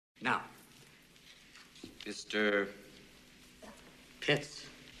Now, Mr. Pitts.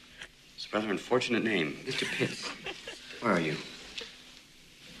 It's a rather unfortunate name. Mr. Pitts. Where are you?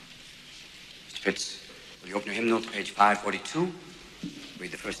 Mr. Pitts, will you open your hymnal to page 542?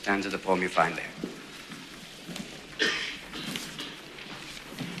 Read the first stanza of the poem you find there.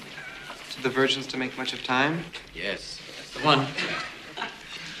 To the virgins to make much of time? Yes, that's the one.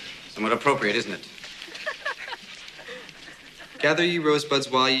 Somewhat appropriate, isn't it? Gather ye rosebuds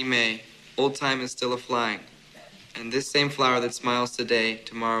while ye may. Old time is still a-flying. And this same flower that smiles today,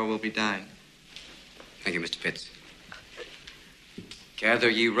 tomorrow will be dying. Thank you, Mr. Pitts. Gather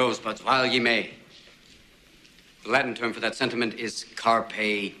ye rosebuds while ye may. The Latin term for that sentiment is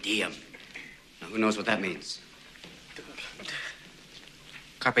carpe diem. Now, who knows what that means?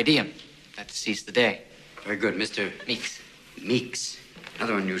 Carpe diem. That's seize the day. Very good, Mr. Meeks. Meeks.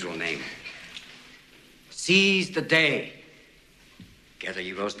 Another unusual name. Seize the day. Gather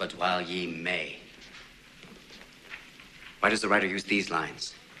ye rosebuds while ye may. Why does the writer use these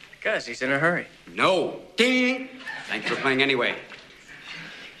lines? Because he's in a hurry. No. Ding! Thanks for playing anyway.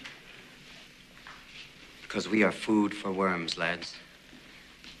 Because we are food for worms, lads.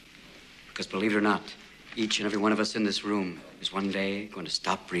 Because believe it or not, each and every one of us in this room is one day going to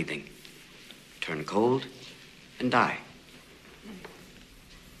stop breathing, turn cold, and die.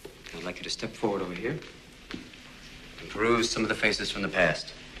 I'd like you to step forward over here and peruse some of the faces from the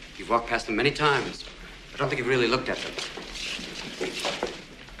past. You've walked past them many times. I don't think you've really looked at them.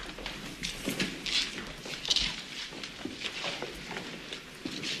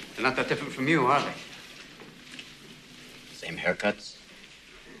 They're not that different from you, are they? Same haircuts,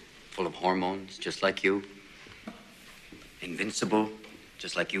 full of hormones, just like you. Invincible,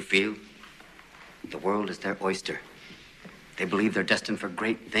 just like you feel. The world is their oyster. They believe they're destined for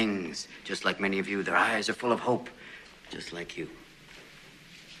great things, just like many of you. Their eyes are full of hope, just like you.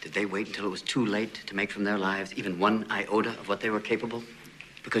 Did they wait until it was too late to make from their lives even one iota of what they were capable?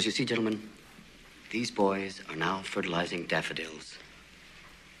 Because you see, gentlemen, these boys are now fertilizing daffodils.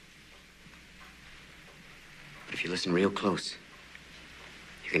 But if you listen real close,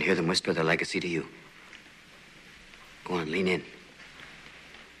 you can hear them whisper their legacy to you. Go on, lean in.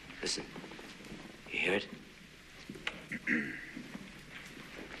 Listen. You hear it?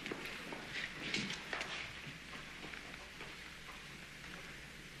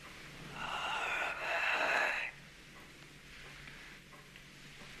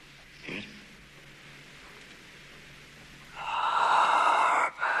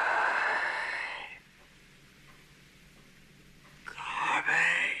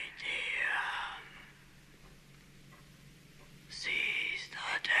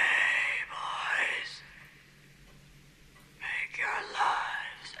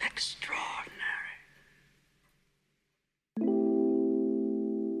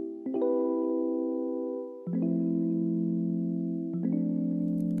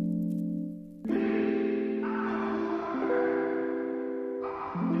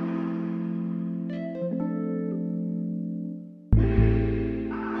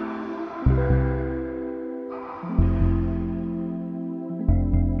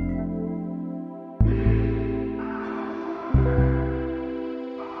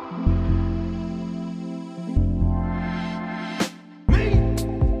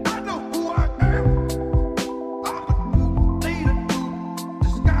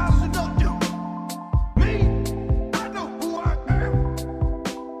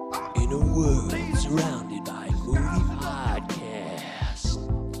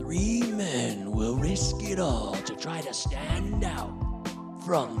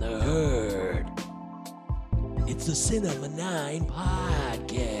 Cinema 9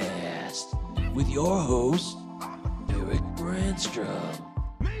 podcast with your host Eric Brandstrom,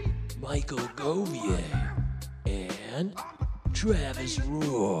 Michael Govier, and Travis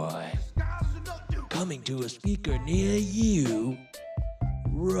Roy, coming to a speaker near you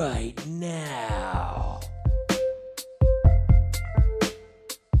right now.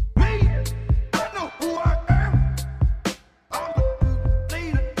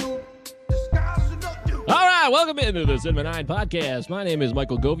 Welcome into the Cinema 9 podcast. My name is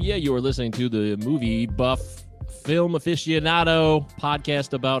Michael Govia. You are listening to the Movie Buff Film Aficionado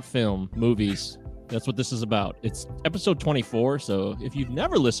podcast about film, movies. That's what this is about. It's episode 24, so if you've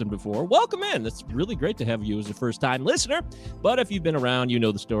never listened before, welcome in. It's really great to have you as a first-time listener. But if you've been around, you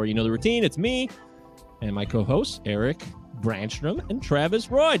know the story, you know the routine. It's me and my co-hosts, Eric Brandstrom and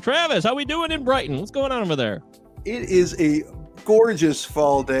Travis Roy. Travis, how we doing in Brighton? What's going on over there? It is a gorgeous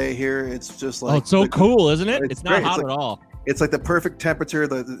fall day here. It's just like, oh, it's so cool, isn't it? It's not hot at all. It's like the perfect temperature.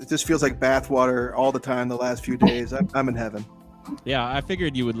 It just feels like bath water all the time the last few days. I'm in heaven. Yeah, I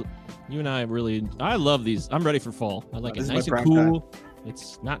figured you would. You and I really. I love these. I'm ready for fall. I like This it is nice my and prime cool.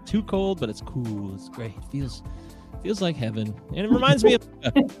 It's not too cold, but it's cool. It's great. Feels like heaven, and it reminds me of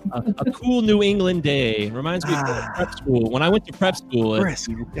a cool New England day. It reminds me of prep school. When I went to prep school at Brisk.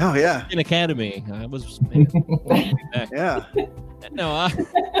 Oh yeah, an academy, I was. yeah. No,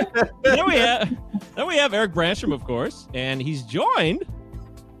 then we have Eric Branstrom, of course, and he's joined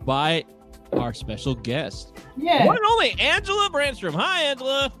by our special guest, Yeah. one and only Angela Branstrom. Hi,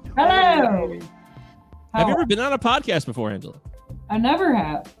 Angela. Hello. Have you ever been on a podcast before, Angela? I never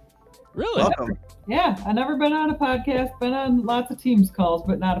have. Really? Welcome. Yeah, I never been on a podcast. Been on lots of Teams calls,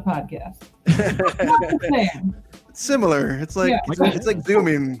 but not a podcast. Not the same. Similar. It's like Yeah. it's like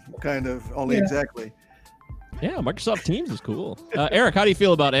Zooming, kind of. Only Yeah. exactly. Yeah, Microsoft Teams is cool. Eric, how do you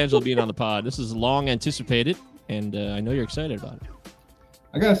feel about Angela being on the pod? This is long anticipated, and I know you're excited about it.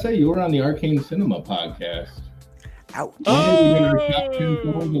 I gotta say, you were on the Arcane Cinema podcast. Ouch. You were in the top 10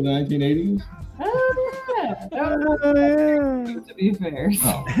 films of the 1980s. Oh, yeah. That was to be fair.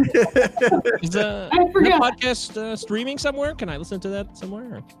 Oh, Is I your forgot. podcast streaming somewhere? Can I listen to that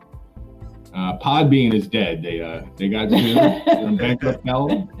somewhere? Podbean is dead. They got sued. They're in bankrupt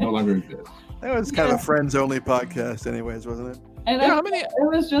hell. No longer exists. That was kind of a friends-only podcast, anyways, wasn't it? And Yeah, I, how many? it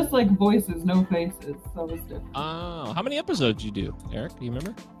was just like voices, no faces. So it was different. How many episodes you do, Eric? Do you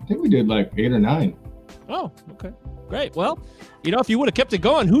remember? I think we did like 8 or 9. Oh, okay, great. Well, if you would have kept it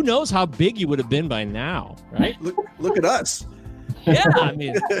going, who knows how big you would have been by now, right? Look at us. Yeah, I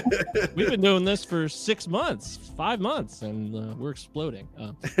mean, we've been doing this for 6 months, 5 months, and we're exploding.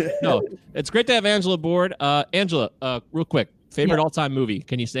 No, it's great to have Angela aboard. Angela, real quick, favorite all-time movie?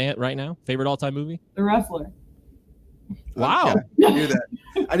 Can you say it right now? Favorite all-time movie? The Wrestler. Wow. Yeah, I knew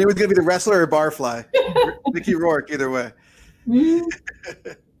that. I knew it was gonna be the Wrestler or Barfly. Mickey Rourke, either way. Mm,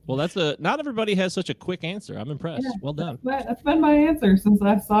 Well, not everybody has such a quick answer. I'm impressed. Yeah. Well done. That's been my answer since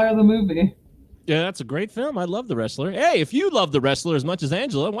I saw the movie. Yeah, that's a great film. I love The Wrestler. Hey, if you love The Wrestler as much as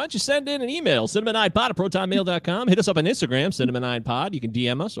Angela, why don't you send in an email, cinema9pod@protonmail.com. Hit us up on Instagram, cinema9pod. You can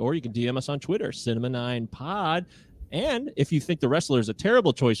DM us, or you can DM us on Twitter, cinema9pod. And if you think The Wrestler is a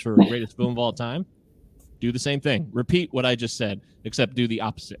terrible choice for greatest film of all time, do the same thing. Repeat what I just said, except do the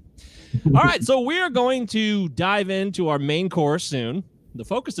opposite. All right, so we are going to dive into our main course soon. The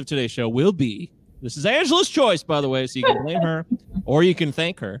focus of today's show will be, this is Angela's choice, by the way, so you can blame her or you can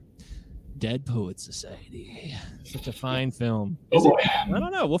thank her, Dead Poets Society. Such a fine film. Is it? I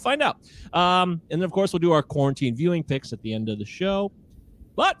don't know. We'll find out. And then, of course, we'll do our quarantine viewing picks at the end of the show.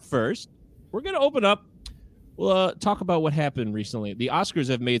 But first, we're going to open up. We'll talk about what happened recently. The Oscars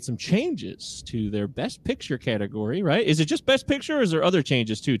have made some changes to their Best Picture category, right? Is it just Best Picture, or is there other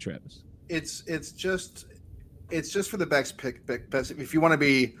changes too, Travis? It's just for the best if you want to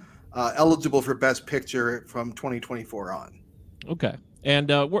be eligible for Best Picture from 2024 on. Okay. And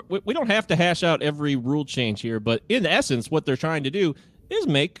we don't have to hash out every rule change here, but in essence, what they're trying to do is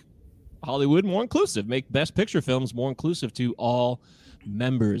make Hollywood more inclusive, make Best Picture films more inclusive to all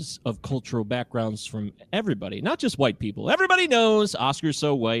members of cultural backgrounds from everybody, not just white people. Everybody knows Oscars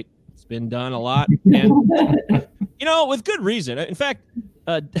so white. It's been done a lot. And, with good reason. In fact,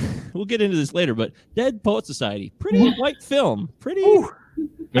 we'll get into this later, but Dead Poets Society, pretty white film. Pretty,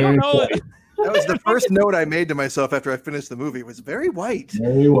 I don't know. That was the first note I made to myself after I finished the movie. It was very white.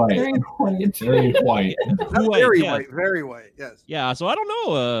 Very white. Very quiet. Very white. Very yeah. white. Very white. Yes. Yeah, so I don't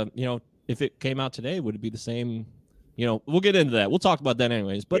know, if it came out today, would it be the same? We'll get into that. We'll talk about that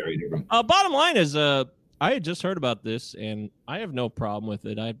anyways. But Very different. bottom line is, I had just heard about this, and I have no problem with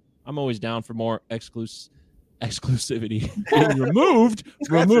it. I'm always down for more exclusivity being removed.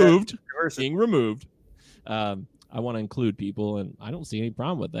 Being removed. I want to include people, and I don't see any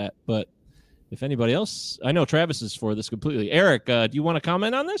problem with that. But if anybody else, I know Travis is for this completely. Eric, do you want to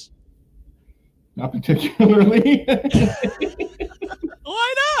comment on this? Not particularly.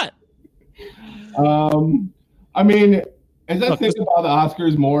 Why not? I mean, as I think about the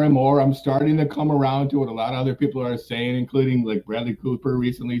Oscars more and more, I'm starting to come around to what a lot of other people are saying, including like Bradley Cooper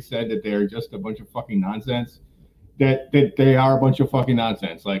recently said that they're just a bunch of fucking nonsense. That they are a bunch of fucking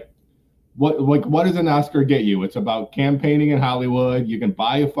nonsense. Like, what does an Oscar get you? It's about campaigning in Hollywood. You can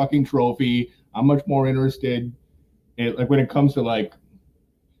buy a fucking trophy. I'm much more interested in, like, when it comes to like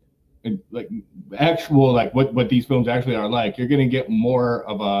actual, like what these films actually are like. You're gonna get more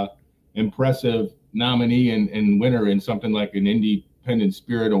of a impressive nominee and winner in something like an Independent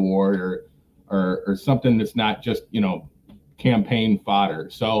Spirit Award or something that's not just campaign fodder.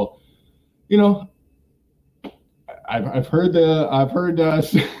 So I've heard some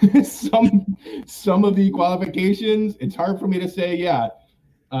of the qualifications. It's hard for me to say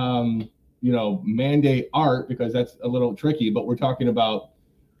mandate art because that's a little tricky, but we're talking about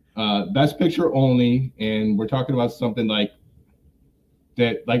Best Picture only, and we're talking about something like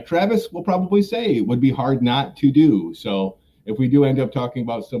that, like Travis will probably say would be hard not to do. So if we do end up talking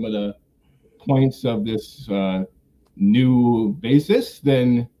about some of the points of this new basis,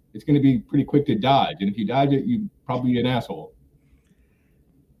 then it's going to be pretty quick to dodge. And if you dodge it, you probably an asshole.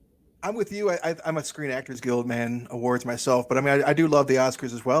 I'm with you. I'm a Screen Actors Guild awards myself, but I mean, I do love the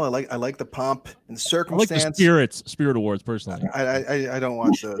Oscars as well. I like the pomp and circumstance. I like the Spirit Awards personally. I don't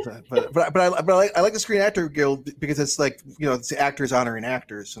watch those, but I like the Screen Actor Guild because it's like, it's the actors honoring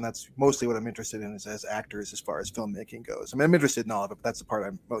actors, and that's mostly what I'm interested in is as actors as far as filmmaking goes. I mean, I'm interested in all of it, but that's the part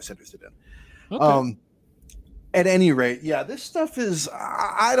I'm most interested in. Okay. At any rate, yeah, this stuff is.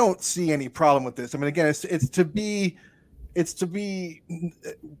 I don't see any problem with this. I mean, again, it's to be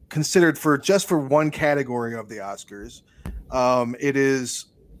considered for one category of the Oscars. It is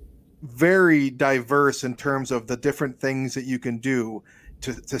very diverse in terms of the different things that you can do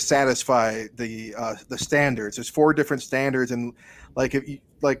to satisfy the standards. There's 4 different standards, and all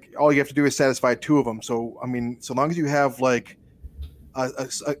you have to do is satisfy 2 of them. So I mean, so long as you have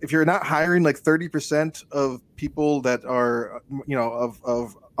if you're not hiring 30% of people that are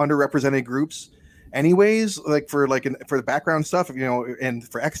of underrepresented groups, anyways, for the background stuff,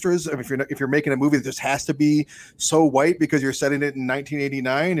 and for extras, I mean, if you're making a movie that just has to be so white because you're setting it in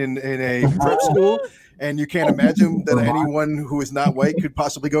 1989 in a prep school, and you can't imagine that anyone who is not white could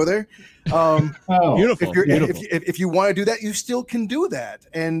possibly go there. Beautiful. If you want to do that, you still can do that,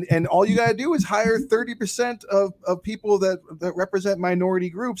 and all you got to do is hire 30% of people that represent minority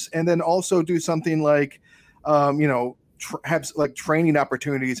groups, and then also do something like, have training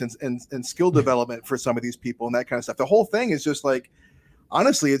opportunities and skill development for some of these people and that kind of stuff. The whole thing is just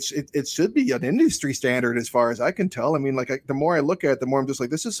honestly, it should be an industry standard as far as I can tell. I mean, the more I look at it, the more I'm just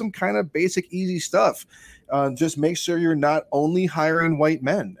this is some kind of basic, easy stuff. Just make sure you're not only hiring white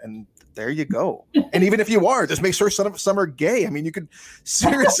men, and there you go. And even if you are, just make sure some are gay. I mean, you could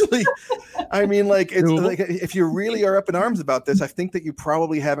seriously, I mean, if you really are up in arms about this, I think that you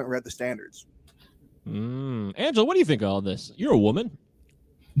probably haven't read the standards. Angela, what do you think of all this? You're a woman.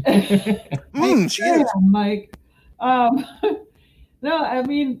 She is. Mike. No, I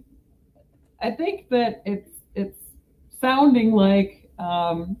mean, I think that it's sounding like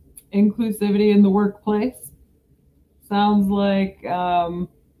inclusivity in the workplace. Sounds like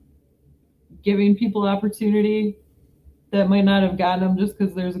giving people opportunity that might not have gotten them just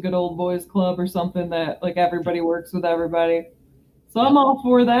because there's a good old boys club or something that everybody works with everybody. So I'm all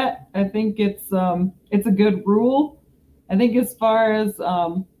for that. I think it's a good rule. I think as far as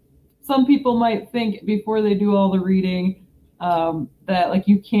some people might think before they do all the reading that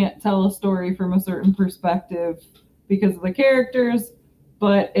you can't tell a story from a certain perspective because of the characters,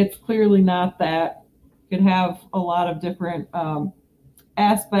 but it's clearly not that. You could have a lot of different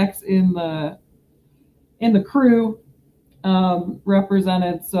aspects in the crew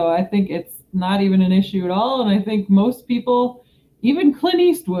represented. So I think it's not even an issue at all. And I think most people, even Clint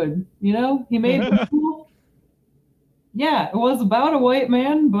Eastwood, he made the cool. Yeah, it was about a white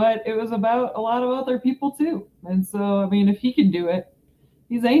man, but it was about a lot of other people too. And so, I mean, if he can do it,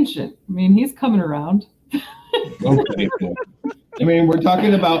 he's ancient. I mean, he's coming around. Okay. I mean, we're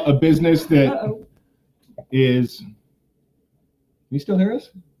talking about a business that is. Can you still hear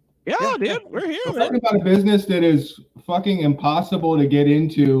us? Yeah, dude, we're here. We're talking about a business that is fucking impossible to get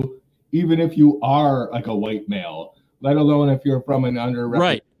into, even if you are a white male, let alone if you're from an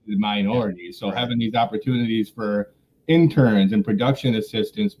underrepresented minority. Yeah. So having these opportunities for interns and production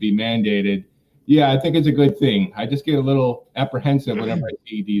assistants be mandated, I think it's a good thing. I just get a little apprehensive whenever I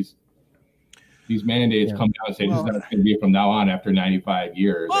see these mandates come down and say this is not going to be from now on after 95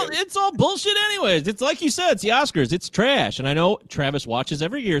 years. Well, it's all bullshit anyways. It's like you said, it's the Oscars. It's trash. And I know Travis watches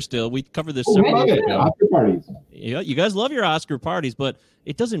every year still. We cover this. Oscar parties. Yeah, you guys love your Oscar parties, but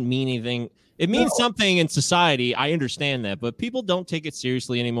it doesn't mean anything. It means something in society. I understand that, but people don't take it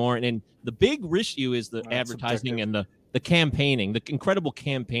seriously anymore. And the big issue is the advertising and the campaigning, the incredible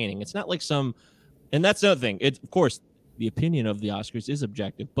campaigning. It's not like and that's the other thing. It's, of course, the opinion of the Oscars is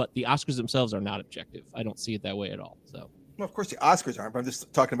objective, but the Oscars themselves are not objective. I don't see it that way at all. So, well, of course, the Oscars aren't, but I'm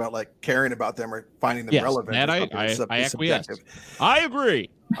just talking about caring about them or finding them relevant. That I acquiesce. I agree.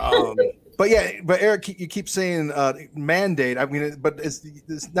 But Eric, you keep saying mandate. I mean, but it's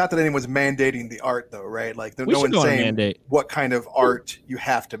not that anyone's mandating the art, though, right? No one's saying what kind of art you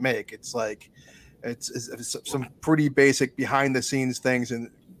have to make. It's it's some pretty basic behind the scenes things and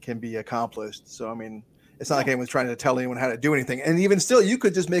can be accomplished. So, I mean, it's not like anyone's trying to tell anyone how to do anything. And even still, you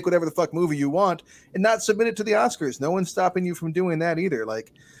could just make whatever the fuck movie you want and not submit it to the Oscars. No one's stopping you from doing that either.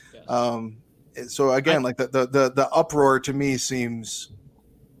 So again, like the uproar to me seems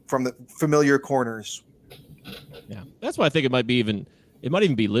from the familiar corners. Yeah, that's why I think it might even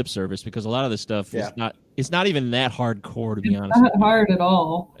be lip service, because a lot of this stuff it's not even that hardcore, to be honest. Not hard at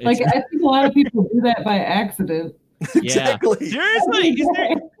all. I think a lot of people do that by accident. Exactly. Seriously.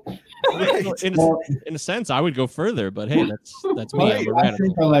 Right. In a sense, I would go further, but hey, that's me. I'm a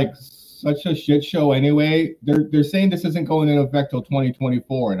radical. Are like such a shit show anyway. They're saying this isn't going into effect till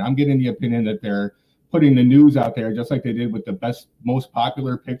 2024, and I'm getting the opinion that they're putting the news out there just like they did with the most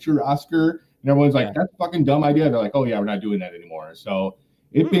popular picture Oscar, and everyone's like, that's a fucking dumb idea. They're like, oh yeah, we're not doing that anymore. So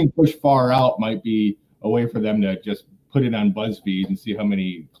it being pushed far out might be a way for them to just put it on BuzzFeed and see how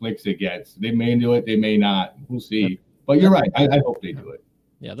many clicks it gets. They may do it, they may not. We'll see. But you're right. I hope they do it.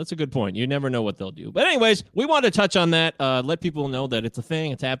 Yeah, that's a good point. You never know what they'll do. But anyways, we want to touch on that, let people know that it's a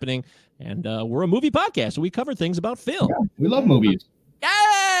thing, it's happening, and we're a movie podcast, so we cover things about film. Yeah, we love movies.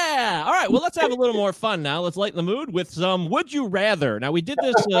 Yeah! All right, well, let's have a little more fun now. Let's lighten the mood with some Would You Rather. Now, we did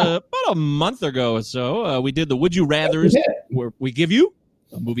this about a month ago or so. We did the Would You Rathers, where we give you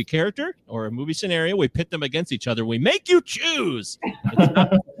a movie character or a movie scenario. We pit them against each other. We make you choose.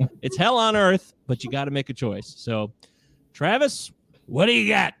 It's hell on earth, but you got to make a choice. So, Travis, what do you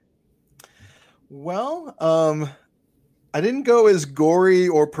got? Well, I didn't go as gory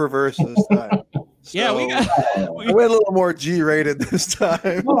or perverse this time. So Yeah, we went a little more G-rated this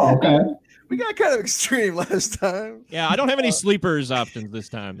time. Oh, okay. We got kind of extreme last time. Yeah, I don't have any sleepers options this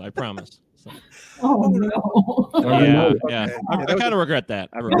time, I promise. So, Oh no. yeah. Okay. I kind of regret that.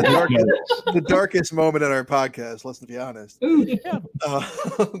 I regret The darkest moment in our podcast, let's be honest. All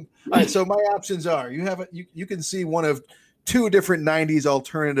right, so my options are: you can see one of two different 90s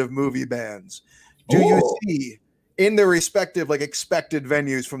alternative movie bands. Do you see in their respective expected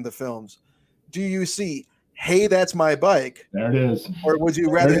venues from the films? Do you see Hey, That's My Bike? There it is. Or would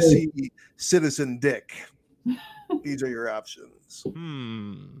you rather see Citizen Dick? These are your options.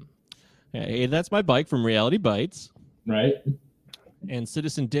 Hey, That's My Bike from Reality Bites. Right. And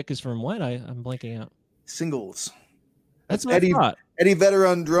Citizen Dick is from what? I'm blanking out. Singles. That's what I thought. Eddie Vedder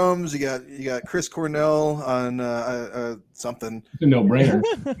on drums. You got Chris Cornell on something. It's a no-brainer.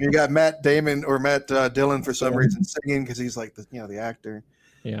 You got Matt Damon or Matt Dillon for some reason singing because he's like the actor.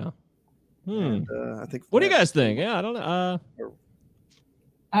 Yeah. And, I think. What do you guys think? Yeah, I don't know.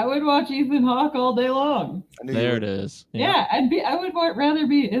 I would watch Ethan Hawke all day long. There it is. Yeah, I would rather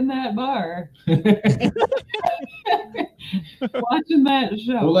be in that bar watching that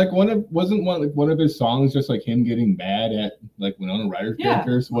show. Well, wasn't one of his songs just like him getting mad at Winona Ryder's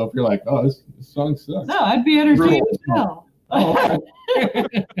character? So if you're like, oh, this song sucks. No, I'd be entertained as hell.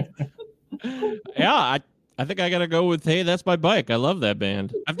 Yeah, I think I gotta go with Hey, That's My Bike. I love that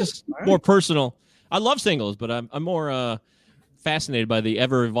band. I'm just more personal. I love singles, but I'm more fascinated by the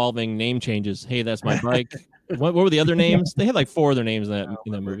ever evolving name changes. Hey, That's My Bike. What were the other names? They had like 4 other names in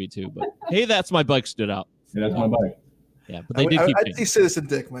that movie too. But Hey, That's My Bike stood out. Yeah, that's my bike. Yeah, but they did keep I'd see Citizen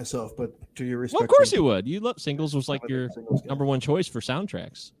Dick myself, but to your respect. Well, of course you would. You love singles was like your number one choice for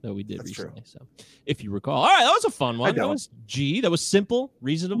soundtracks that we did recently. True. So, if you recall, all right, that was a fun one. That was That was simple,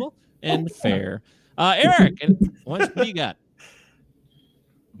 reasonable, and fair. Eric, what do you got?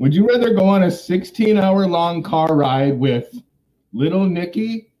 Would you rather go on a 16-hour-long car ride with Little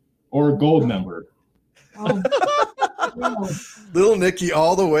Nicky or Goldmember? Little Nicky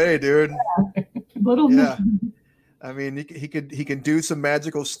all the way, dude. Little Nicky. I mean, he can do some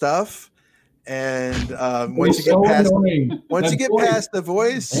magical stuff, and once you get past the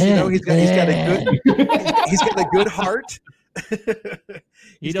voice, he's got a good heart.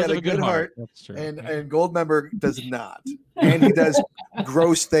 He's got a good heart. That's true. And Goldmember does not, and he does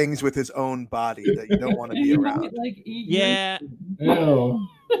gross things with his own body that you don't want to be around. Yeah. Ew.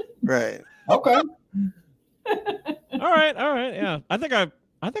 Right. Okay. All right. Yeah, I think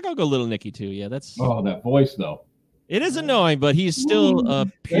I'll go Little Nicky too. Yeah, that's. Oh, that voice though. It is annoying, but he's still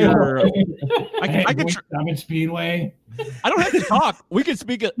pure. I'm in Speedway. I don't have to talk. We can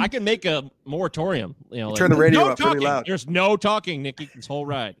speak. I can make a moratorium. Turn the radio up really loud. There's no talking, Nicky, this whole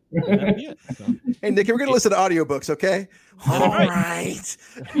ride. Hey, Nicky, we're gonna listen to audiobooks, okay? All right.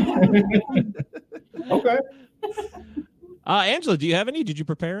 Okay. Angela, do you have any? Did you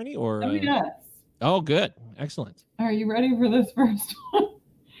prepare any? Or yes. Oh, good, excellent. Are you ready for this first one?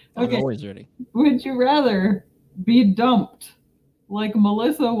 Okay. I'm always ready. Would you rather be dumped like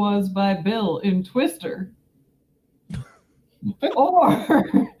Melissa was by Bill in Twister? Or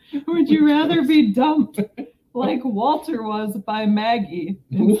would you rather be dumped like Walter was by Maggie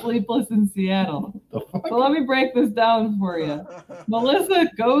in Sleepless in Seattle? So let me break this down for you.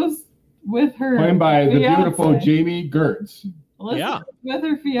 Melissa goes with her Played by the fiance. beautiful Jamie Gertz. Alyssa Yeah. is with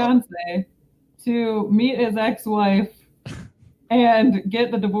her fiance to meet his ex-wife and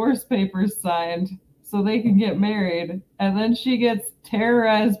get the divorce papers signed so they can get married. And then she gets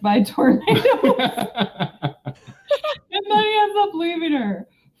terrorized by tornadoes. And then he ends up leaving her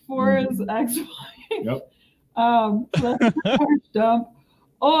for his ex-wife. Yep. So that's a harsh dump.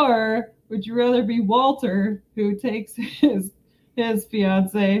 Or would you rather be Walter, who takes his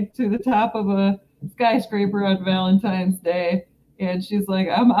fiance to the top of a skyscraper on Valentine's Day, and she's like,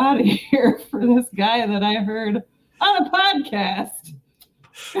 I'm out of here for this guy that I heard on a podcast.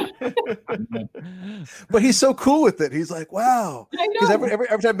 But he's so cool with it. He's like, wow. I Because know. every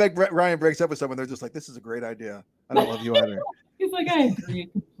time Meg Ryan breaks up with someone, they're just like, this is a great idea. I don't love you either. He's like, I agree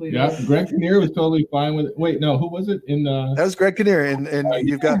completely. Yeah, Greg Kinnear was totally fine with it. Wait, no, who was it in That was Greg Kinnear, and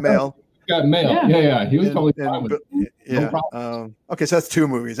You've Got Mail. Got Mail? Yeah. Yeah, he was And- totally and- fine with it. yeah. No problem. Okay, so that's 2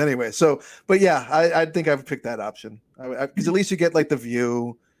 movies anyway. So, but yeah, I think I would pick that option because at least you get like the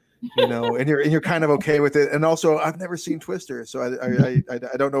view, you know, and you're kind of okay with it. And also, I've never seen Twister, so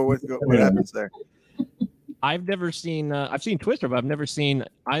I don't know what happens there. I've never seen. I've seen Twister, but I've never seen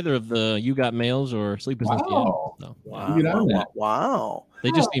either of the You Got Mails or Sleepless in Seattle. So Wow, You get on that. wow.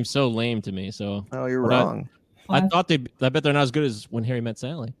 they just seem so lame to me. So Oh, you're But I- wrong. I thought they. I bet they're not as good as When Harry Met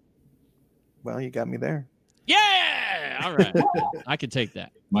Sally. Well, you got me there. Yeah. All right. I could take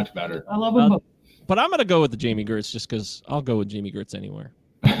that. Much better. I love them both. But I'm gonna go with the Jamie Gertz just because I'll go with Jamie Gertz anywhere.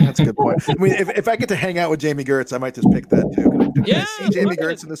 That's a good point. I mean, if I get to hang out with Jamie Gertz, I might just pick that too. Can I Yeah, see Jamie look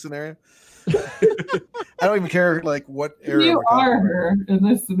Gertz in this scenario? I don't even care like what era. You we're talking are about. her in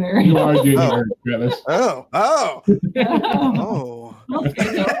this You scenario. are Jamie Oh. Gertz, Travis. Oh. Oh.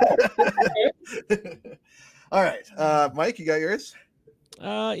 All right, Mike, you got yours?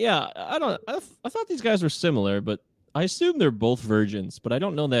 Yeah. I thought these guys were similar, but I assume they're both virgins, but I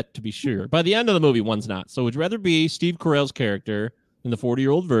don't know that to be sure. By the end of the movie, one's not. So would you rather be Steve Carell's character in the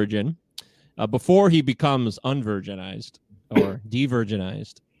 40-year-old virgin before he becomes unvirginized or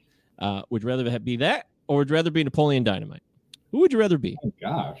de-virginized? Would you rather be that, or would you rather be Napoleon Dynamite? Who would you rather be? Oh,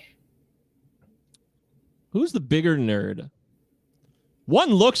 gosh. Who's the bigger nerd? One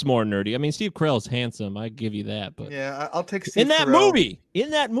looks more nerdy. I mean, Steve Carell's handsome. I give you that. But Yeah, I'll take Steve in that Carell.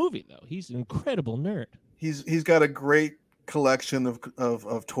 movie, though, he's an incredible nerd. He's got a great collection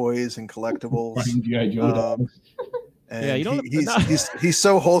of toys and collectibles. Fucking G.I. Joe Um, dogs. And Yeah, you don't- he's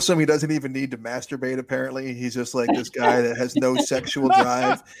so wholesome. He doesn't even need to masturbate. Apparently, he's just like this guy that has no sexual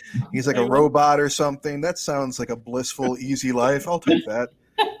drive. He's like a robot or something. That sounds like a blissful, easy life. I'll take that.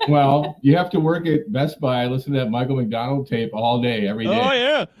 Well, you have to work at Best Buy, listen to that Michael McDonald tape all day, every day. Oh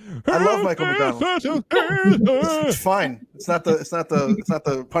yeah, I love Michael McDonald. It's fine. It's not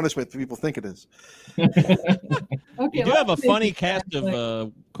the punishment that people think it is. Okay, You do have a let's funny make it cast of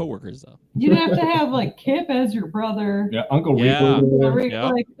like- coworkers, though. You'd have to have like Kip as your brother. Yeah, Uncle Yeah. Rico. over there. Yeah.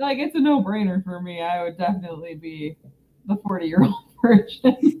 Like it's a no-brainer for me. I would definitely be the 40-year-old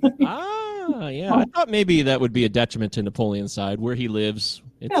virgin. Yeah. I thought maybe that would be a detriment to Napoleon's side, where he lives.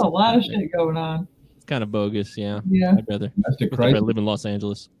 It's Got a lot of shit going on. It's kind of bogus. Yeah. Yeah. I'd rather Domestic crisis. live in Los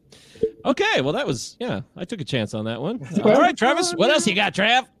Angeles. Okay, well that was I took a chance on that one. All right, Travis, what else you got,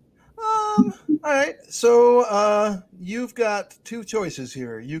 Trav? All right. So you've got 2 choices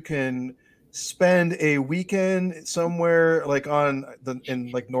here. You can spend a weekend somewhere like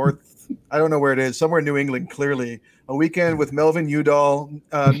in North. I don't know where it is. Somewhere in New England. Clearly, a weekend with Melvin Udall.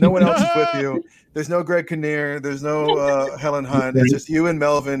 No one else is with you. There's no Greg Kinnear. There's no Helen Hunt. It's just you and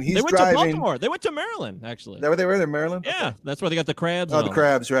Melvin. He's They went to driving. Baltimore. They went to Maryland, actually. Is that where they were? They're in Maryland. Yeah, that's where they got the crabs. Oh, and the all.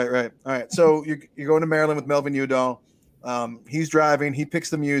 crabs. Right. All right. So you're going to Maryland with Melvin Udall. He's driving. He picks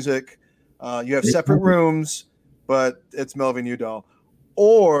the music. You have separate rooms, but it's Melvin Udall.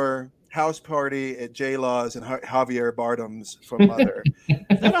 Or house party at J Law's and Javier Bardem's from Mother.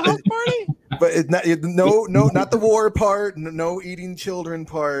 Is that a house party? But not the war part, no eating children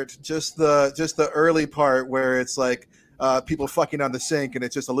part, just the early part where it's like people fucking on the sink and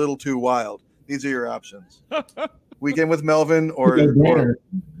it's just a little too wild. These are your options. Weekend with Melvin or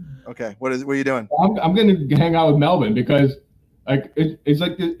okay, what are you doing? I'm going to hang out with Melvin because like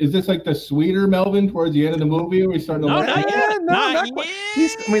is this like the sweeter Melvin towards the end of the movie? Or are we starting to No, like not yet. not Not quite.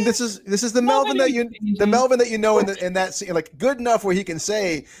 yet. I mean, this is the Melvin that you know in that scene, like good enough where he can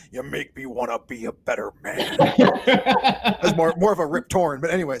say, "You make me want to be a better man." That's more of a Rip Torn,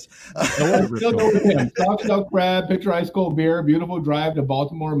 but anyways. Still go with him. Soft crab, picture ice cold beer, beautiful drive to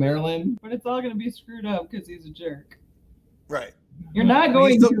Baltimore, Maryland. But it's all going to be screwed up because he's a jerk. Right. You're not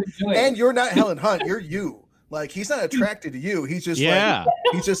going He's to enjoy And it. you're not Helen Hunt. You're you. Like he's not attracted to you. He's just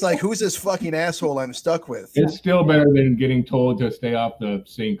he's just like, who's this fucking asshole I'm stuck with? It's still better than getting told to stay off the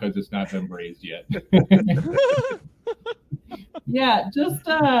sink because it's not been braised yet. Yeah, just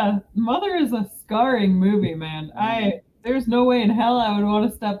Mother is a scarring movie, man. There's no way in hell I would want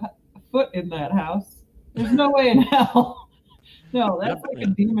to step foot in that house. There's no way in hell. No, that's like a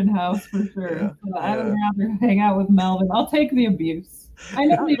demon house for sure. Yeah, So I would rather hang out with Melvin. I'll take the abuse. I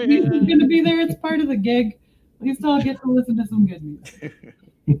know the abuse is going to be there. It's part of the gig. At least I'll get to listen to some good music.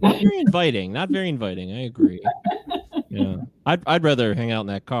 Not very inviting. Not very inviting. I agree. Yeah, I'd rather hang out in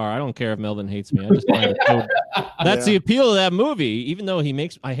that car. I don't care if Melvin hates me. I just find it so. That's the appeal of that movie. Even though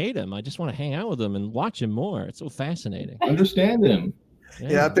I hate him. I just want to hang out with him and watch him more. It's so fascinating. Understand him.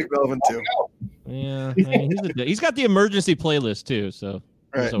 Yeah, I pick Melvin too. Yeah, I mean, he's got the emergency playlist too, so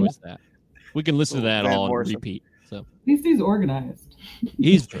there's always that. We can listen to that all on repeat. So at least he's organized.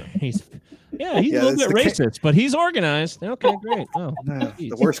 He's a little bit racist, but he's organized. Okay, great. Oh,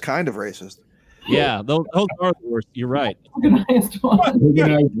 the worst kind of racist. Yeah, those are the worst. You're right. Organized one.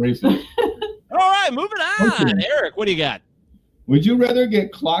 Organized racist. All right, moving on. Eric, what do you got? Would you rather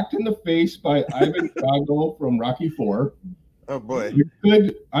get clocked in the face by Ivan Drago from Rocky IV? Oh boy! It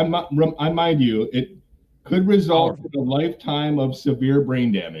could, I mind you, it could result in a lifetime of severe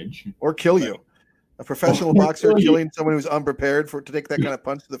brain damage, or kill you. A professional boxer killing someone who's unprepared to take that kind of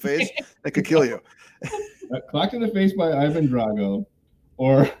punch to the face, that could kill you. Clocked in the face by Ivan Drago,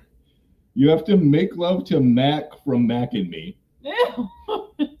 or you have to make love to Mac from Mac and Me.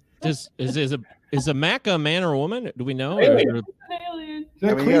 Is a Mac a man or a woman? Do we know? Alien.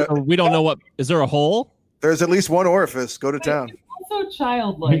 I mean, we don't know what. Is there a hole? There's at least one orifice. Go to town. He's also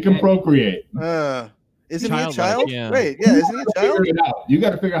childlike. He can procreate. Isn't he a child? Yeah. Wait, yeah, isn't he a child? You got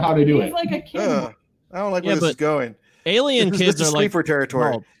to figure out how to do He's it. like a kid. I don't like where this is going. Alien kids this are sleeper like territory.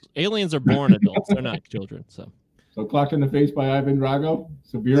 adults. Aliens are born adults. They're not children. So clocked in the face by Ivan Drago.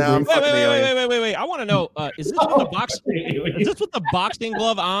 Severe. No, I'm fucking Wait. I want to know. Is this with the boxing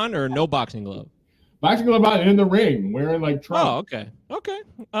glove on or no boxing glove? Boxing glove on in the ring, wearing like Trump. Oh, okay.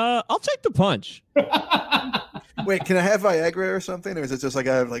 I'll take the punch. Wait, can I have Viagra or something, or is it just like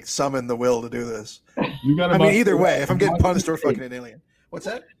I have like summon the will to do this? You got. I mean, either way, if I'm getting punched or fucking an alien, what's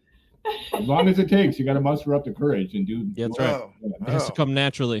that? As long as it takes, you got to muster up the courage and do. Yeah, that's right. It has to come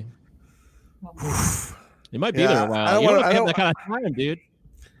naturally. You might be there a while. I don't have that kind of time, dude.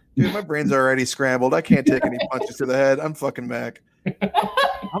 Dude, my brain's already scrambled. I can't take any punches to the head. I'm fucking Mac.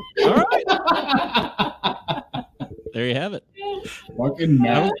 All right. There you have it. Fucking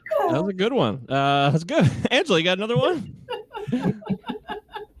Mac. That was a good one. That's good. Angela, you got another one?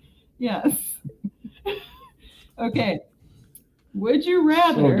 Yes. Okay. Would you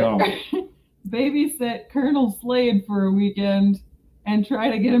rather babysit Colonel Slade for a weekend and try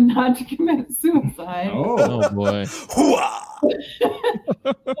to get him not to commit suicide? Oh boy.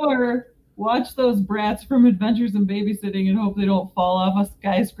 Or watch those brats from Adventures in Babysitting and hope they don't fall off a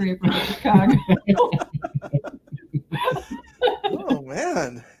skyscraper in Chicago? Oh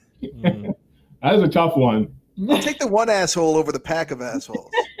man. That was a tough one. I'll take the one asshole over the pack of assholes.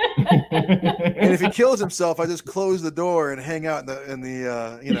 And if he kills himself, I just close the door and hang out in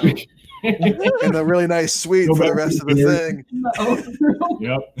the in the really nice suite for the rest of the thing.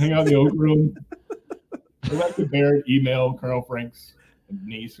 Yep, hang out in the oak room. Go back to Barrett, email Colonel Frank's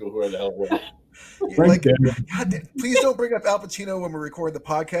niece or whoever the hell it was. Like, God, please don't bring up Al Pacino when we record the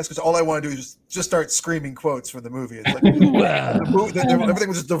podcast, because all I want to do is just start screaming quotes from the movie. It's like everything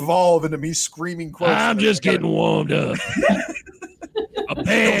will just devolve into me screaming quotes. I'm just getting warmed up. A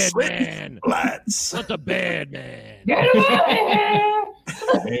bad man. Lads. What's a bad man? Get him out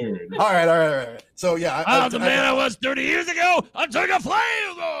of here! All right. So yeah, I'm the man I was 30 years ago. I took a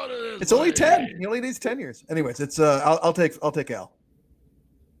flame. It's only 10. He only needs 10 years. Anyways, it's I'll take Al.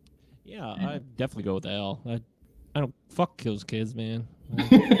 Yeah, I definitely go with Al. I don't fuck those kids, man.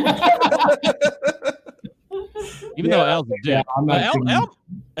 Even though Al's a dick,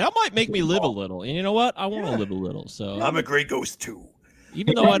 Al might make me live a little, and you know what? I want to live a little. So I'm a great ghost too.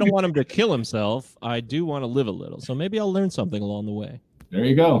 Even though I don't want him to kill himself, I do want to live a little. So maybe I'll learn something along the way. There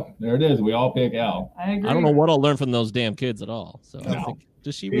you go. There it is. We all pick Al. I agree. I don't know what I'll learn from those damn kids at all. So I think,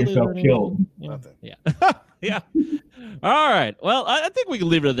 does she really learn killed? Yeah. Yeah. All right. Well, I think we can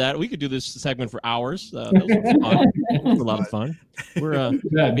leave it at that. We could do this segment for hours. That was fun. It was a lot of fun. We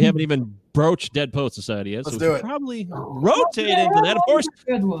haven't even broached Dead Poet Society yet, so we should probably rotate into that. Of course.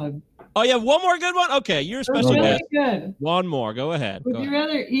 Good one. Oh, yeah, one more good one? Okay, you're a special really guest. Good. One more. Go ahead. Would you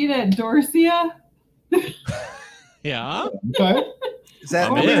rather eat at Dorsia? Yeah. Okay. Is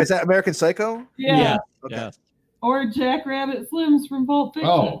that American Psycho? Yeah. Okay. Yeah. Or Jackrabbit Slims from Pulp Fiction.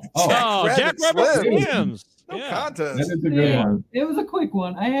 Oh, Jack Rabbit Slims. No Yeah. contest. That is a good Yeah, one. it was a quick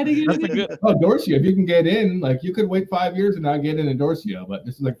one. I had to get That's it a in. good. Oh, Dorsia, if you can get in, like you could wait 5 years and not get in Dorsia, but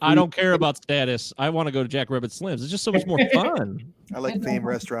this is like I don't care about status. I want to go to Jack Rabbit Slims. It's just so much more fun. I like theme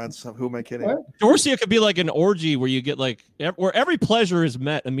restaurants. Who am I kidding? What? Dorsia could be like an orgy where you get like where every pleasure is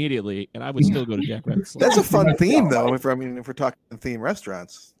met immediately, and I would still go to Jack Rabbit Slims. That's a fun theme, though. If we're talking theme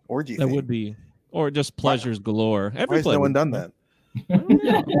restaurants, orgy. That theme. would be, or just pleasures galore. Why Every has no pleasure. one done that?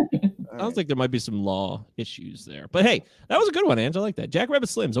 Sounds like there might be some law issues there. But hey, that was a good one, Ange. I like that. Jack Rabbit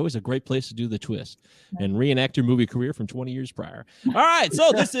Slim's always a great place to do the twist and reenact your movie career from 20 years prior. All right,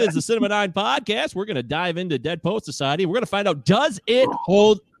 so this is the Cinema 9 podcast. We're going to dive into Dead Poet Society. We're going to find out, does it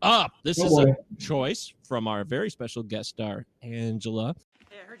hold up? This is a choice from our very special guest star, Angela.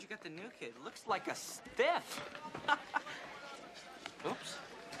 Hey, I heard you got the new kid. Looks like a stiff. Oops.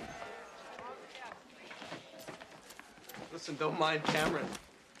 Listen, don't mind Cameron.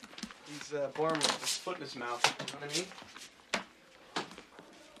 He's born with his foot in his mouth. You know what I mean?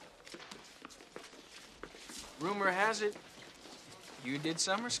 Rumor has it, you did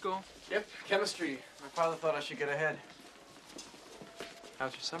summer school. Yep, chemistry. My father thought I should get ahead.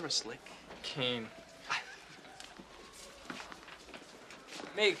 How's your summer, Slick? Keen.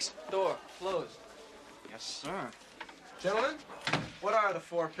 Meeks, door, closed. Yes, sir. Gentlemen, what are the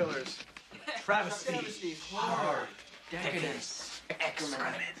 4 pillars? Travesty, horror, decadence,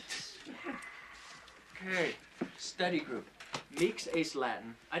 excrement. Okay, study group. Meeks ace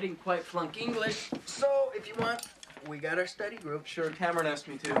Latin. I didn't quite flunk English, so if you want, we got our study group. Sure, Cameron asked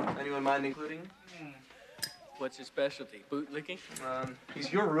me to. Anyone mind including? What's your specialty? Bootlicking?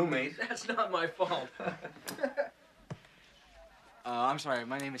 He's your roommate. That's not my fault. I'm sorry.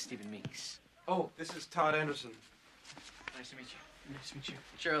 My name is Stephen Meeks. Oh, this is Todd Anderson. Nice to meet you. Nice to meet you.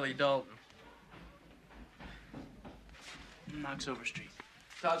 Charlie Dalton. Knox Overstreet.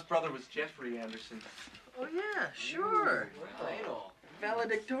 Todd's brother was Jeffrey Anderson. Oh yeah, sure.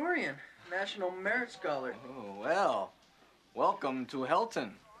 Valedictorian, National Merit Scholar. Oh, well. Welcome to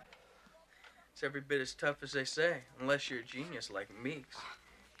Helton. It's every bit as tough as they say, unless you're a genius like Meeks.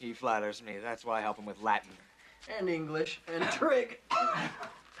 He flatters me. That's why I help him with Latin. And English, and trig.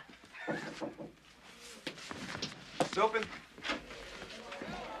 It's open.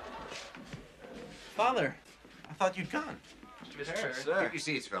 Father, I thought you'd gone. Sir. Keep your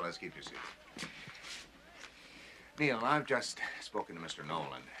seats, fellas. Keep your seats. Neil, I've just spoken to Mr.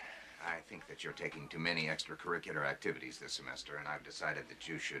 Nolan. I think that you're taking too many extracurricular activities this semester, and I've decided that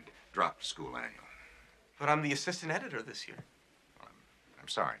you should drop the school annual. But I'm the assistant editor this year. Well, I'm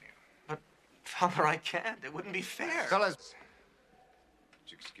sorry, Neil. But, Father, I can't. It wouldn't be fair. Fellas,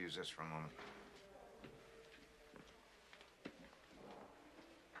 would you excuse us for a moment?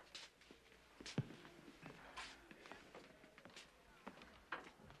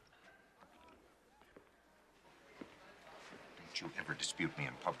 Don't you ever dispute me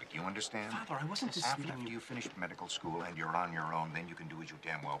in public, you understand? Father, I wasn't disputing After you. you finish medical school and you're on your own, then you can do as you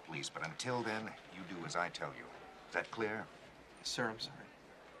damn well please. But until then, you do as I tell you. Is that clear? Yes, sir, I'm sorry.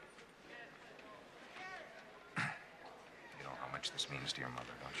 You know how much this means to your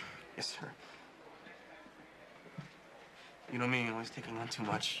mother, don't you? Yes, sir. You know me, always taking on too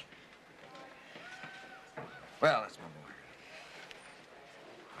much. Well, let's move on.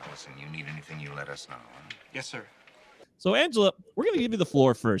 Now, listen, you need anything, you let us know, huh? Yes, sir. So, Angela, we're going to give you the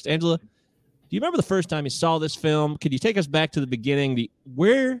floor first. Angela, do you remember the first time you saw this film? Could you take us back to the beginning? The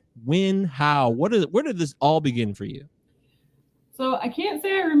where, when, how? Where did this all begin for you? So I can't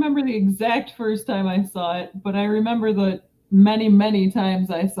say I remember the exact first time I saw it, but I remember the many, many times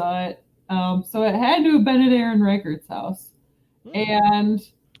I saw it. So it had to have been at Aaron Reichert's house. And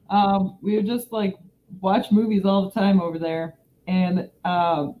we would just like watch movies all the time over there. And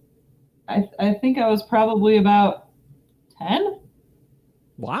I think I was probably about 10.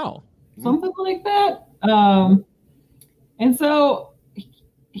 Wow. Something like that. And so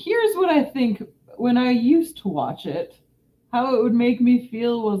here's what I think when I used to watch it, how it would make me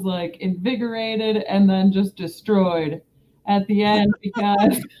feel was like invigorated and then just destroyed at the end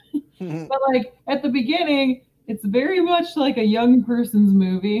because but like at the beginning it's very much like a young person's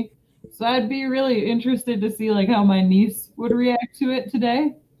movie, so I'd be really interested to see like how my niece would react to it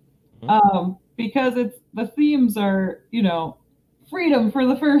today, because it's the themes are, you know, freedom for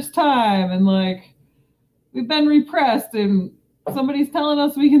the first time and like we've been repressed and somebody's telling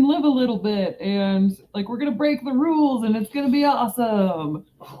us we can live a little bit and like we're gonna break the rules and it's gonna be awesome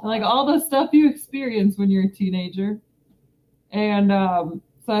and, like all the stuff you experience when you're a teenager. And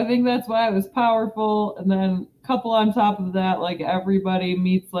so I think that's why it was powerful. And then couple on top of that, like everybody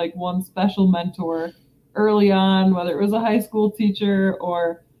meets like one special mentor early on, whether it was a high school teacher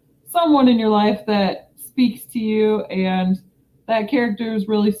or someone in your life that speaks to you, and that character was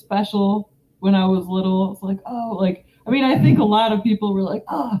really special when I was little. It's like, oh, like, I mean, I think a lot of people were like,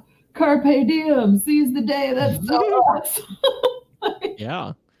 oh, carpe diem, seize the day. That's so awesome.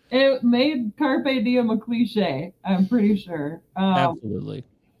 Yeah. It made carpe diem a cliche, I'm pretty sure. Absolutely.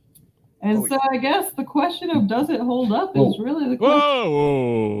 And so I guess the question of does it hold up is really the question.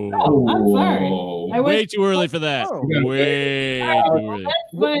 Whoa! Oh, I'm sorry. I Way went too early for that. Way too early.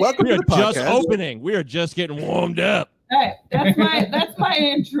 Welcome We to are the podcast. just opening. We are just getting warmed up. Hey, that's my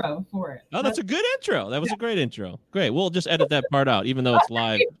intro for it. Oh, that's a good intro. That was a great intro. Great. We'll just edit that part out, even though it's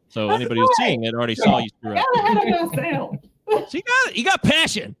live. So anybody who's seeing it already saw you screw up. Got ahead of myself. So you got it. You got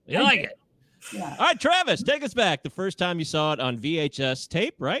passion. You like it. Yeah. All right, Travis, take us back. The first time you saw it on VHS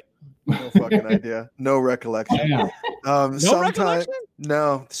tape, right? No fucking idea. No recollection. Yeah.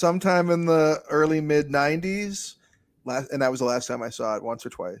 Sometime in the early mid '90s, and that was the last time I saw it, once or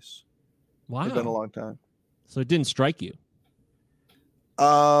twice. Wow. It's been a long time. So it didn't strike you.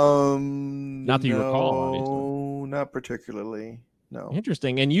 Not that you recall, obviously. Not particularly. No.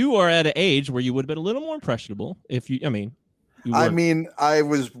 Interesting. And you are at an age where you would have been a little more impressionable if you, I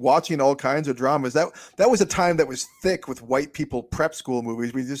was watching all kinds of dramas. That was a time that was thick with white people prep school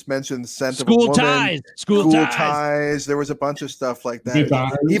movies. We just mentioned Scent of a School Woman, Ties. School Ties. There was a bunch of stuff like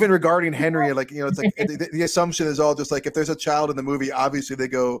that. Even regarding Henry, like, it's like the assumption is all just like if there's a child in the movie, obviously they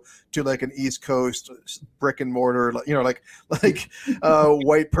go to like an East Coast brick and mortar, like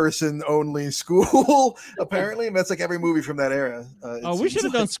white person only school. Apparently, and that's like every movie from that era. We should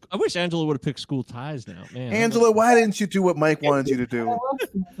have done. I wish Angela would have picked School Ties now, man. Angela, why didn't you do what Mike wanted you to do?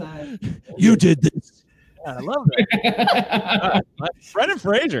 You did this. Yeah, I love that. Brendan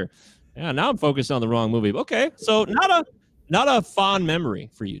Fraser. Yeah, now I'm focused on the wrong movie. Okay, so not a fond memory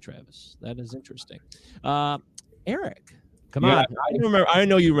for you, Travis. That is interesting. Eric, come on. I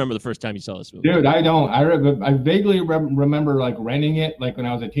know you remember the first time you saw this movie. Dude, I don't. I vaguely remember like renting it, like when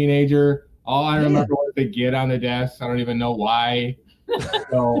I was a teenager. All I remember was the Get on the Desk. I don't even know why.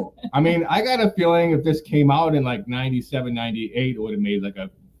 So, I mean, I got a feeling if this came out in like 97, 98, it would have made like a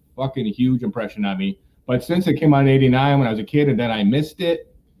fucking huge impression on me. But since it came out in 89 when I was a kid and then I missed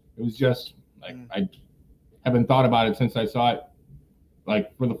it, it was just like, I haven't thought about it since I saw it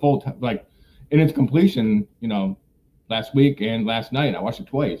like for the full time, like in its completion, last week and last night. I watched it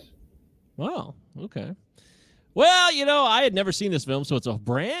twice. Wow. Okay. Well, I had never seen this film, so it's a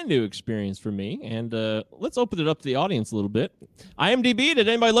brand new experience for me. And let's open it up to the audience a little bit. IMDb, did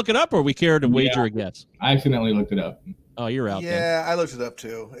anybody look it up, or we care to wager a guess? I accidentally looked it up. Oh, you're out there. Yeah, I looked it up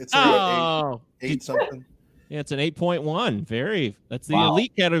too. It's eight something. Yeah, it's an 8.1. That's the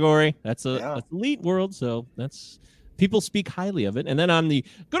elite category. That's elite world, so that's people speak highly of it. And then on the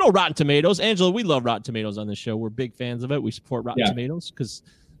good old Rotten Tomatoes, Angela, we love Rotten Tomatoes on this show. We're big fans of it. We support Rotten Tomatoes because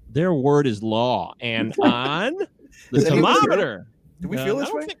their word is law. And on the thermometer, do we feel this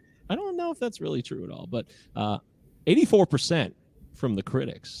way? I don't know if that's really true at all, but 84% from the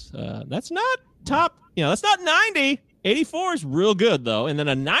critics. That's not top. That's not 90. 84 is real good though, and then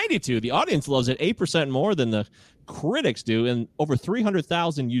a 92. The audience loves it 8% more than the critics do, and over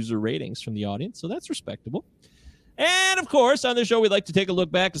 300,000 user ratings from the audience. So that's respectable. And of course, on the show, we'd like to take a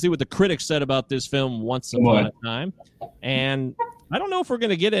look back to see what the critics said about this film once upon a time. And I don't know if we're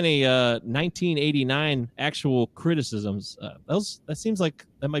going to get any 1989 actual criticisms. That seems like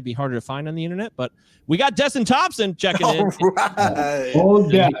that might be harder to find on the internet, but we got Destin Thompson checking in. Right. Oh,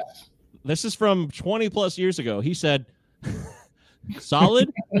 yeah. This is from 20 plus years ago. He said,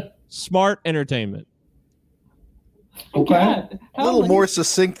 solid, smart entertainment. Okay. A little more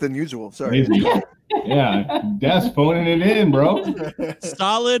succinct than usual. Sorry. Yeah, Des phoning it in, bro.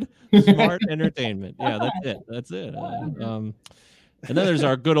 Solid, smart entertainment. Yeah, that's it. And then there's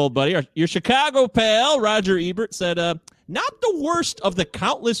our good old buddy, your Chicago pal, Roger Ebert, said, not the worst of the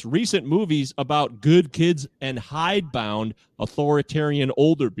countless recent movies about good kids and hidebound authoritarian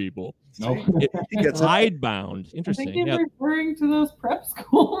older people. No, he gets hidebound. Interesting. I think he's referring to those prep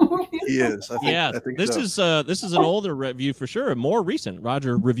school movies. He is. I think this so. This is an older review for sure, more recent.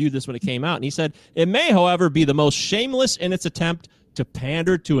 Roger reviewed this when it came out, and he said it may, however, be the most shameless in its attempt to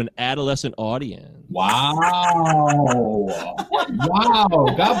pander to an adolescent audience. Wow! Wow!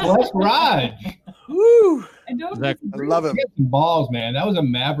 God bless Raj. Woo! I love him. Some balls, man. That was a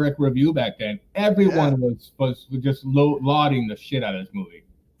maverick review back then. Everyone was just lauding the shit out of this movie.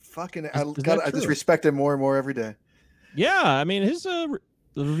 Fucking, I just respect him more and more every day. Yeah, I mean his the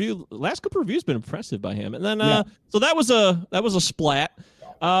review, last couple reviews been impressive by him, and then so that was a splat.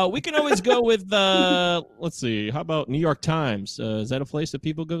 We can always go with let's see, how about New York Times? Is that a place that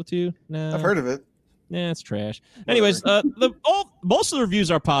people go to? No. I've heard of it. it's trash. Anyways, most of the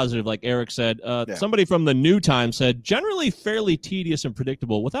reviews are positive, like Eric said. Yeah. Somebody from the New Times said generally fairly tedious and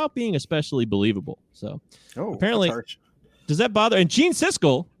predictable without being especially believable. So apparently, that's harsh. does that bother? And Gene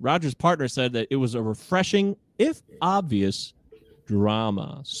Siskel, Roger's partner, said that it was a refreshing, if obvious,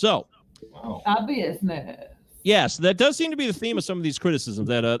 drama. So Obviousness. yes, that does seem to be the theme of some of these criticisms.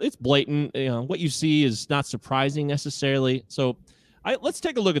 That it's blatant. What you see is not surprising necessarily. So let's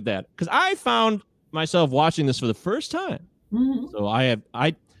take a look at that, because I found myself watching this for the first time. Mm-hmm. So I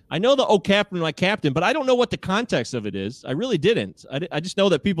know the "Oh Captain, my Captain," but I don't know what the context of it is. I really didn't. I just know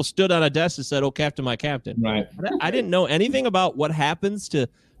that people stood on a desk and said, "Oh Captain, my Captain." Right. I didn't know anything about what happens to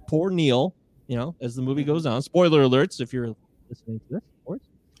poor Neil. As the movie goes on. Spoiler alerts if you're listening to this, of course.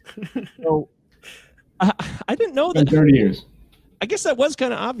 So I didn't know that. 30 years. I guess that was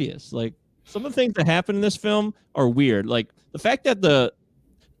kind of obvious. Like, some of the things that happen in this film are weird. Like the fact that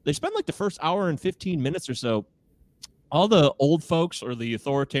they spend like the first hour and 15 minutes or so, all the old folks or the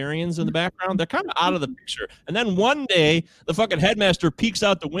authoritarians in the background, they're kind of out of the picture. And then one day, the fucking headmaster peeks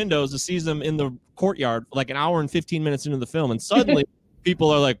out the windows and sees them in the courtyard like an hour and 15 minutes into the film. And suddenly people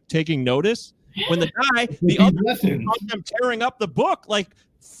are like taking notice. When the other caught them tearing up the book like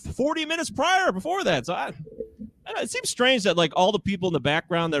 40 minutes before that. So it seems strange that like all the people in the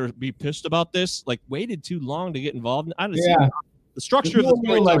background that would be pissed about this like waited too long to get involved. The structure of the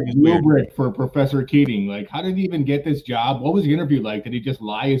story like is weird. rubric for Professor Keating. Like, how did he even get this job? What was the interview like? Did he just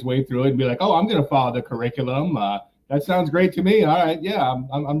lie his way through it and be like, "Oh, I'm going to follow the curriculum. That sounds great to me. All right, yeah,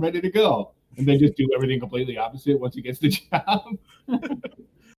 I'm ready to go," and then just do everything completely opposite once he gets the job?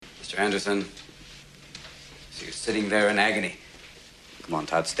 Mr. Anderson, so you're sitting there in agony. Come on,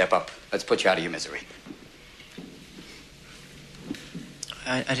 Todd, step up. Let's put you out of your misery.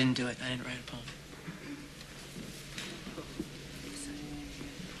 I didn't do it. I didn't write a poem.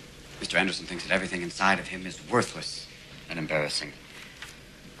 Mr. Anderson thinks that everything inside of him is worthless and embarrassing.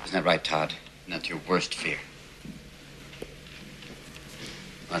 Isn't that right, Todd? And that's your worst fear.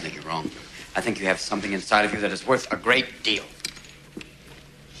 Well, I think you're wrong. I think you have something inside of you that is worth a great deal.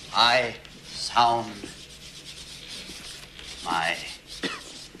 I sound my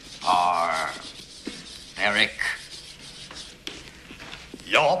barbaric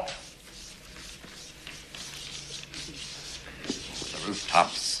yelp. The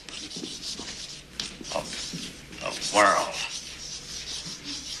rooftops of the world.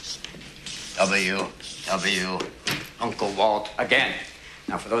 W. Uncle Walt again.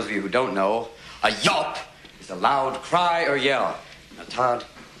 Now, for those of you who don't know, a yelp is a loud cry or yell. Now, Todd,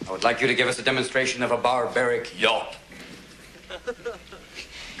 I would like you to give us a demonstration of a barbaric yelp.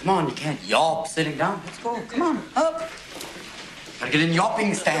 Come on, you can't yelp sitting down. Let's go. Come on, up. Gotta get in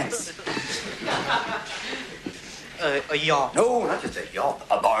yelping stance. A yelp. No, not just a yelp.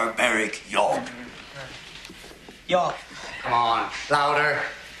 A barbaric yelp. Yelp. Come on, louder.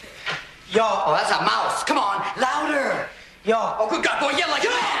 Yelp. Oh, that's a mouse. Come on, louder. Yelp. Oh, good God, boy, yell like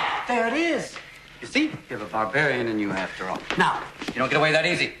that. There it is. You see, you have a barbarian in you after all. Now, you don't get away that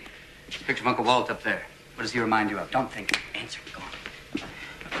easy. Picture of Uncle Walt up there. What does he remind you of? Don't think. Answer. Go on.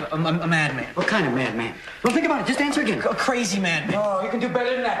 A madman. What kind of madman? Don't think about it. Just answer again. A crazy madman. Oh, you can do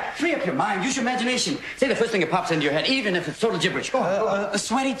better than that. Free up your mind. Use your imagination. Say the first thing that pops into your head, even if it's total gibberish. Go on. Go on. A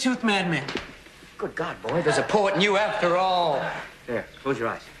sweaty-toothed madman. Good God, boy. There's a poet in you after all. There. Close your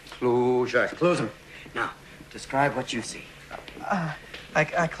eyes. Close your eyes. Close them. Now, describe what you see.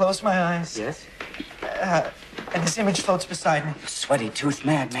 I close my eyes. Yes? And this image floats beside me. The sweaty-toothed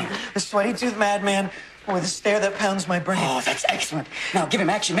madman. The sweaty-toothed madman with a stare that pounds my brain. Oh, that's excellent. Now, give him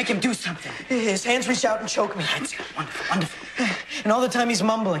action. Make him do something. His hands reach out and choke me. That's good. Wonderful, wonderful. And all the time he's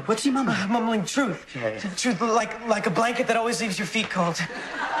mumbling. What's he mumbling? Mumbling truth. Yeah. Truth like a blanket that always leaves your feet cold.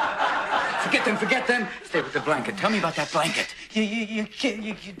 Forget them. Stay with the blanket. Tell me about that blanket. You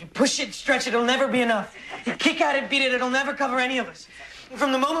push it, stretch it, it'll never be enough. You kick at it, beat it, it'll never cover any of us.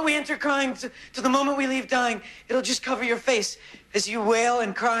 From the moment we enter crying to the moment we leave dying, it'll just cover your face as you wail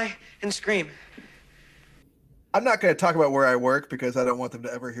and cry and scream. I'm not going to talk about where I work because I don't want them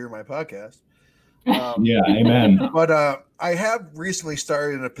to ever hear my podcast. Yeah, amen. But I have recently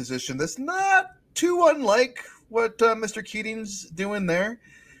started in a position that's not too unlike what Mr. Keating's doing there.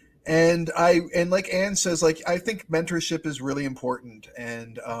 And like Ann says, like, I think mentorship is really important.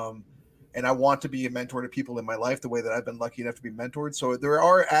 And I want to be a mentor to people in my life the way that I've been lucky enough to be mentored. So there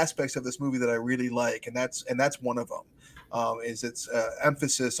are aspects of this movie that I really like, and that's one of them. Is its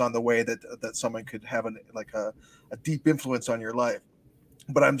emphasis on the way that someone could have a deep influence on your life.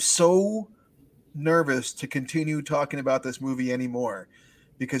 But I'm so nervous to continue talking about this movie anymore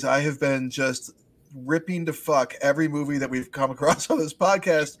because I have been just ripping to fuck every movie that we've come across on this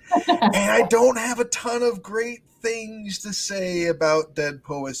podcast, and I don't have a ton of great things to say about Dead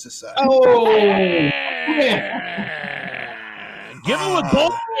Poets Society. Oh, Give it with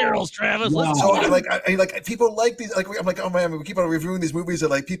both barrels, Travis. Let's So go. like people like these. Like I'm like, oh man, we keep on reviewing these movies that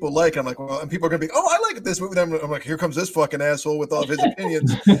like people like. I'm like, well, and people are gonna be, oh, I like this movie. Then I'm like, here comes this fucking asshole with all of his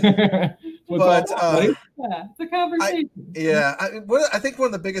opinions. But Yeah, it's a conversation. I think one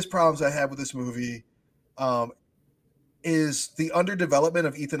of the biggest problems I have with this movie is the underdevelopment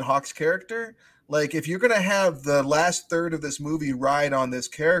of Ethan Hawke's character. Like, if you're going to have the last third of this movie ride on this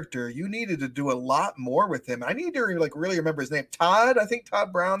character, you needed to do a lot more with him. I need to really remember his name. Todd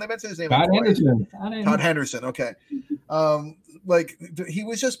Brown. They mentioned his name. Todd Henderson. Todd Henderson. Okay. He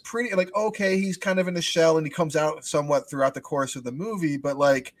was just pretty okay. He's kind of in the shell and he comes out somewhat throughout the course of the movie, but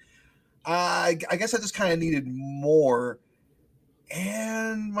I guess I just kind of needed more.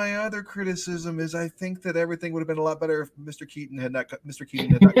 And my other criticism is I think that everything would have been a lot better if Mr. Keaton had not come into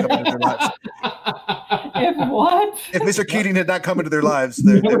their lives. If what? If Mr. Keating had not come into their lives,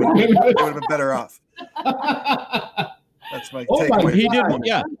 they would have been better off. That's my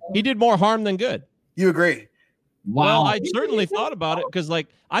takeaway. He did more harm than good. You agree? Wow. Well, I certainly thought about it because,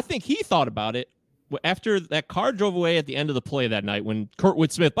 I think he thought about it after that car drove away at the end of the play that night when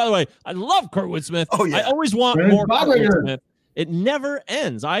Kurtwood Smith. By the way, I love Kurtwood Smith. Oh yeah, I always want more Kurtwood Smith. It never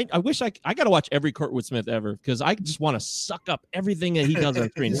ends. I wish I got to watch every Kurtwood Smith ever because I just want to suck up everything that he does on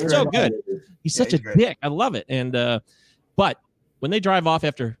screen. It's so good. He's such a dick. I love it. And but when they drive off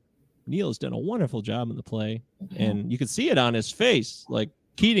after Neil has done a wonderful job in the play, and you can see it on his face, like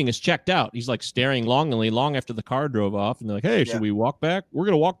Keating is checked out. He's like staring longingly long after the car drove off, and they're like, "Hey, should we walk back? We're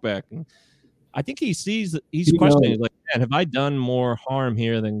gonna walk back." And I think he sees that he's questioning, like, "Man, have I done more harm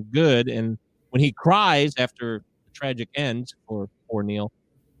here than good?" And when he cries after tragic end for poor Neil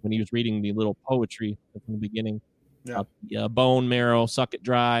when he was reading the little poetry from the beginning. Bone marrow, suck it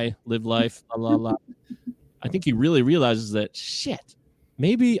dry, live life, la la la. I think he really realizes that shit,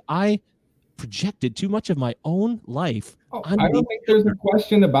 maybe I projected too much of my own life. I don't think there's a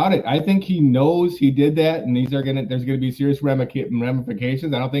question about it. I think he knows he did that, and there's gonna be serious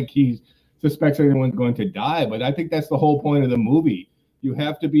ramifications. I don't think he suspects anyone's going to die, but I think that's the whole point of the movie. You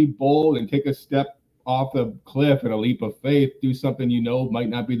have to be bold and take a step off the cliff and a leap of faith, do something might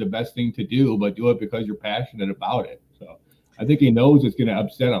not be the best thing to do, but do it because you're passionate about it. So I think he knows it's going to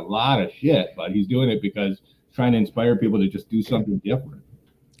upset a lot of shit, but he's doing it because he's trying to inspire people to just do something different.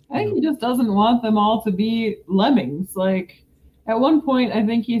 I think he just doesn't want them all to be lemmings. Like, at one point, I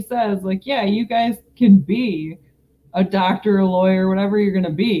think he says, like, yeah, you guys can be a doctor, a lawyer, whatever you're going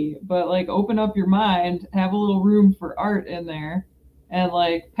to be, but, like, open up your mind, have a little room for art in there, and,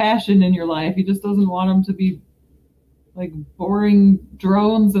 like, passion in your life. He just doesn't want them to be, like, boring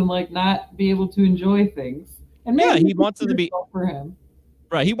drones and, like, not be able to enjoy things. And maybe he wants them to be for him.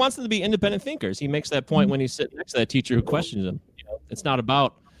 Right. He wants them to be independent thinkers. He makes that point when he's sitting next to that teacher who questions him. It's not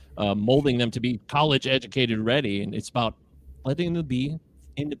about molding them to be college educated ready, and it's about letting them be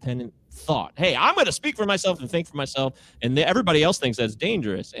independent thought. Hey, I'm going to speak for myself and think for myself, and everybody else thinks that's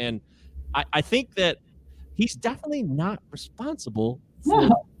dangerous. And I think that he's definitely not responsible for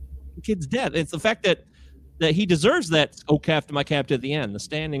the kid's death. It's the fact that he deserves that captain, my captain at the end. The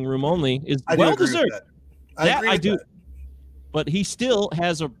standing room only is well deserved. I do. But he still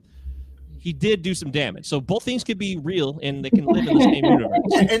has he did do some damage. So both things could be real and they can live in the same universe.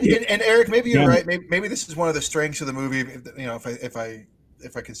 And Eric, maybe you're right. Maybe this is one of the strengths of the movie. If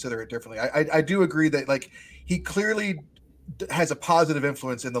I consider it differently, I do agree that like he clearly has a positive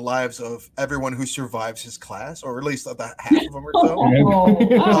influence in the lives of everyone who survives his class, or at least about half of them or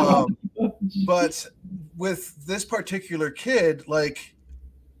so. But with this particular kid, like,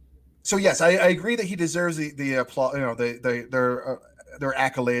 so yes, I agree that he deserves the applause, their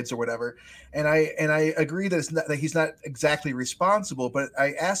accolades or whatever, and I agree that that he's not exactly responsible. But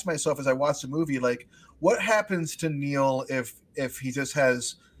I asked myself as I watched the movie, like, what happens to Neil if he just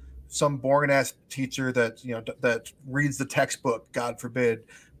has some boring ass teacher that that reads the textbook, God forbid,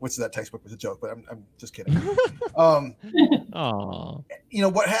 which that textbook was a joke, but I'm just kidding. What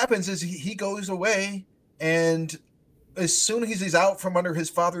happens is he goes away, and as soon as he's out from under his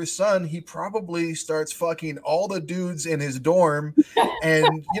father's son, he probably starts fucking all the dudes in his dorm,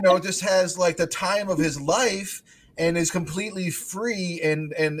 and just has like the time of his life, and is completely free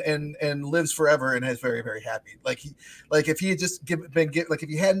and lives forever and is very, very happy. If he had just if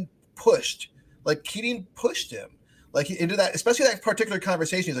he hadn't pushed, like Keating pushed him, like into that, especially that particular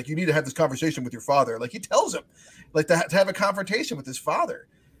conversation. He's like, you need to have this conversation with your father. Like he tells him, like to have a confrontation with his father.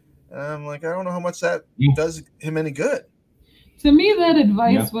 I'm like, I don't know how much that does him any good. To me, that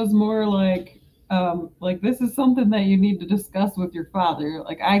advice was more like, like, this is something that you need to discuss with your father.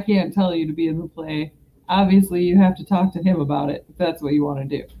 Like, I can't tell you to be in the play. Obviously, you have to talk to him about it if that's what you want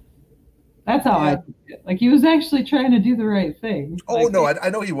to do. That's how I think it. Like, he was actually trying to do the right thing. Oh, like, no, I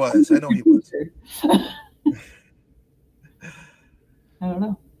know he was. I know he was. I don't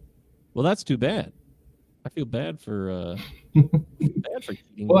know. Well, that's too bad. I feel bad for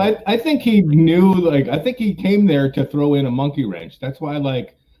Keating. Well, I think he knew, like, I think he came there to throw in a monkey wrench. That's why,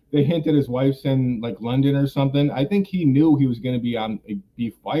 like, they hinted his wife's in, like, London or something. I think he knew he was going to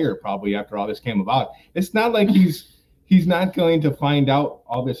be fired probably after all this came about. It's not like he's not going to find out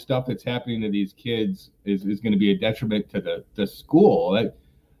all this stuff that's happening to these kids is going to be a detriment to the school. Like,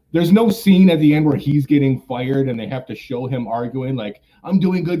 there's no scene at the end where he's getting fired and they have to show him arguing like, I'm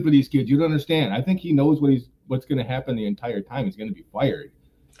doing good for these kids. You don't understand. I think he knows what's going to happen the entire time. He's going to be fired.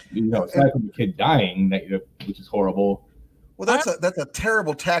 You know, aside from the kid dying, which is horrible. Well, that's a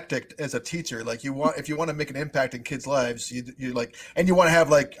terrible tactic as a teacher. Like, if you want to make an impact in kids' lives, you like, and you want to have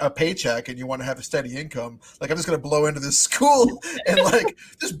like a paycheck and you want to have a steady income. Like, I'm just going to blow into this school and like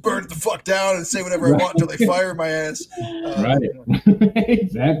just burn it the fuck down and say whatever I want until they fire my ass. Right.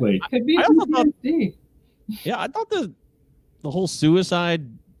 Exactly. Could be I also thought, PTSD. yeah, I thought the whole suicide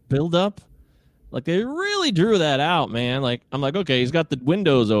buildup, like, they really drew that out, man. Like, I'm like, okay, he's got the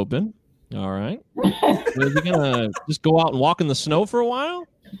windows open. All right. Is he gonna just go out and walk in the snow for a while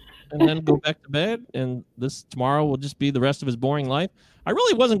and then go back to bed? And tomorrow will just be the rest of his boring life. I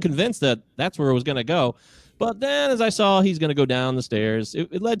really wasn't convinced that that's where it was gonna go, but then as I saw he's gonna go down the stairs,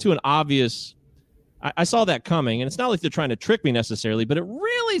 it led to an obvious. I saw that coming, and it's not like they're trying to trick me necessarily, but it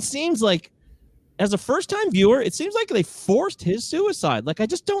really seems like, as a first-time viewer, it seems like they forced his suicide. Like, I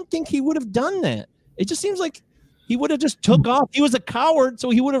just don't think he would have done that. It just seems like he would have just took off. He was a coward,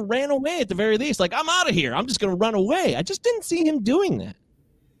 so he would have ran away at the very least. Like, I'm out of here. I'm just going to run away. I just didn't see him doing that.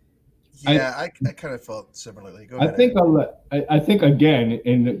 Yeah, I kind of felt similarly. Go ahead. I think again,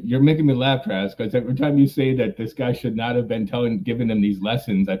 and you're making me laugh, Trask, because every time you say that this guy should not have been giving them these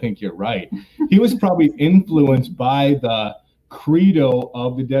lessons, I think you're right. He was probably influenced by the credo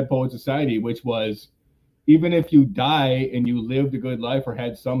of the Dead Poets Society, which was, even if you die and you lived a good life or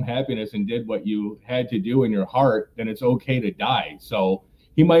had some happiness and did what you had to do in your heart, then it's okay to die. So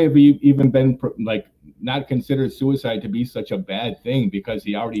he might have even been like not considered suicide to be such a bad thing because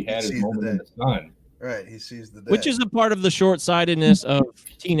he already had his moment in the sun. Right, he sees the dead. Which is a part of the short-sightedness of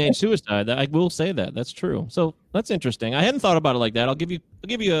teenage suicide. I will say that. That's true. So that's interesting. I hadn't thought about it like that. I'll give you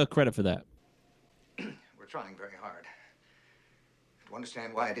a credit for that. We're trying very hard to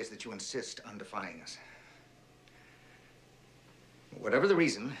understand why it is that you insist on defying us. Whatever the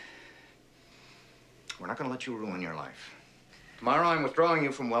reason, we're not going to let you ruin your life. Tomorrow, I'm withdrawing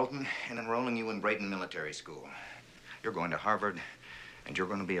you from Welton and enrolling you in Brayton Military School. You're going to Harvard, and you're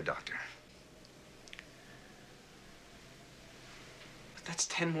going to be a doctor. But that's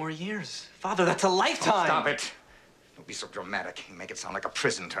 10 more years. Father, that's a lifetime. Oh, stop it. Don't be so dramatic. You make it sound like a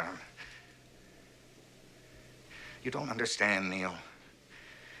prison term. You don't understand, Neil.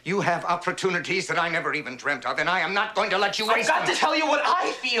 You have opportunities that I never even dreamt of, and I am not going to let you waste them. I've got to tell you what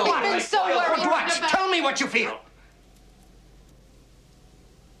I feel. What? I've been so worried What? about- Tell me what you feel.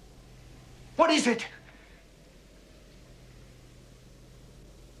 What is it?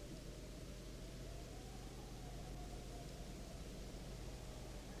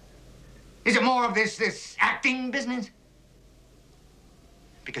 Is it more of this acting business?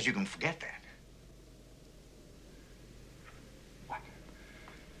 Because you can forget that. What?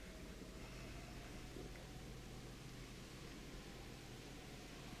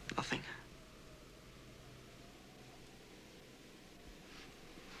 Nothing.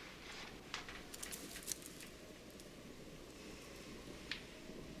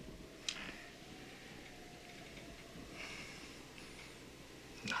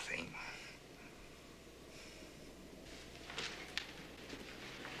 Nothing.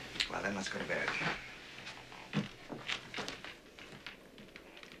 Well, then let's go to bed.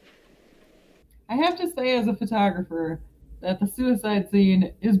 I have to say, as a photographer, that the suicide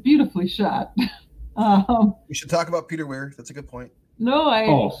scene is beautifully shot. We should talk about Peter Weir. That's a good point. No,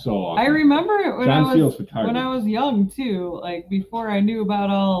 so awesome. I remember it when John Fields when photography. I was young too. Like, before I knew about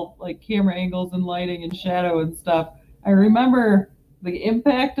all like camera angles and lighting and shadow and stuff. I remember the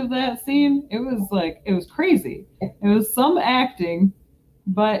impact of that scene. It was crazy. It was some acting,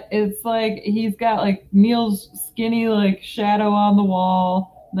 but it's like he's got like Neil's skinny like shadow on the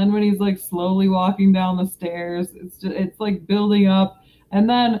wall. And then when he's like slowly walking down the stairs, it's like building up. And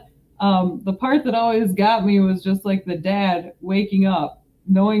then the part that always got me was just like the dad waking up,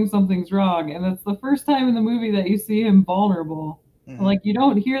 knowing something's wrong. And it's the first time in the movie that you see him vulnerable. Like, you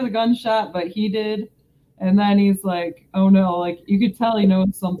don't hear the gunshot, but he did. And then he's like, oh no, like you could tell he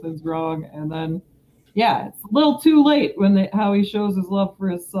knows something's wrong. And then, yeah, it's a little too late when how he shows his love for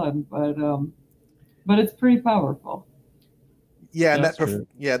his son, but it's pretty powerful. Yeah, and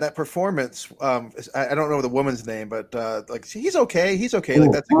that performance. I don't know the woman's name, but like he's okay. He's okay.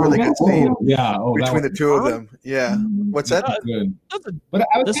 Like that's a really good scene. Yeah, between the two of them. Yeah, what's that? Good. But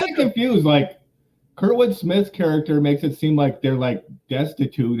I was kind of confused. Like Kurtwood Smith's character makes it seem like they're like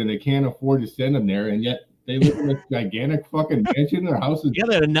destitute and they can't afford to send them there, and yet they live in this gigantic fucking mansion. Their house is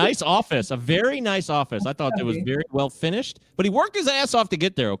they had a nice office, a very nice office. I thought it was very well finished, but he worked his ass off to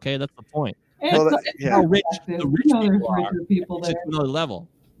get there. Okay, that's the point. How rich the rich people are. People there. It's another level.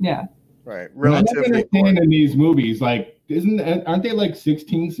 Yeah. Right. Relatively. I understand in these movies, like, aren't they like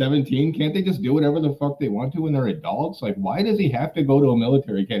 16, 17? Can't they just do whatever the fuck they want to when they're adults? Like, why does he have to go to a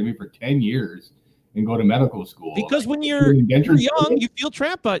military academy for 10 years and go to medical school? Because when you're young, you feel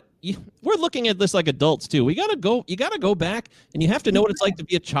trapped. But we're looking at this like adults too. You gotta go back, and you have to know what it's like to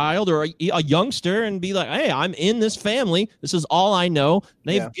be a child or a youngster, and be like, hey, I'm in this family. This is all I know.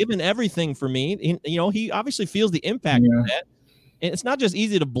 They've given everything for me. He obviously feels the impact of that. And it's not just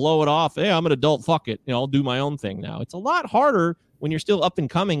easy to blow it off. Hey, I'm an adult. Fuck it. I'll do my own thing now. It's a lot harder when you're still up and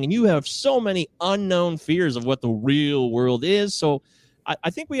coming, and you have so many unknown fears of what the real world is. So I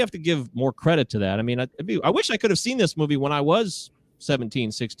think we have to give more credit to that. I mean, I wish I could have seen this movie when I was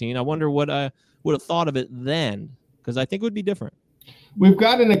 17, 16. I wonder what I would have thought of it then, because I think it would be different. We've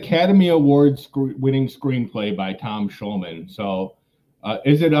got an Academy Award winning screenplay by Tom Schulman. So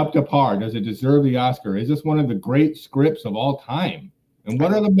is it up to par? Does it deserve the Oscar? Is this one of the great scripts of all time? And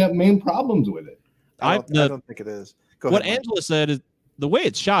what are the main problems with it? I don't think it is. Go ahead, what Angela said is, the way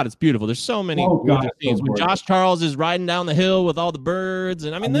it's shot, it's beautiful. There's so many scenes when Josh Charles is riding down the hill with all the birds,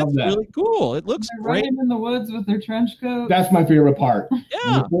 and I mean that's really cool. It looks great. Riding in the woods with their trench coat. That's my favorite part.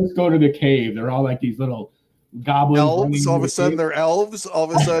 Yeah. When we first go to the cave, they're all like these little goblins. Elves. All of a sudden, they're elves. All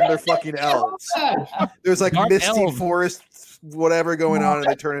of a sudden, they're fucking elves. There's like Dark misty elves. forest, whatever going on, and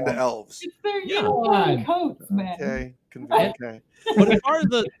they turn into elves. It's their unicorn coats, man. Okay. But as far as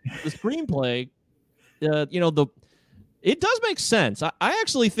the screenplay, it does make sense. I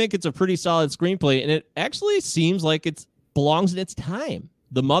actually think it's a pretty solid screenplay, and it actually seems like it belongs in its time.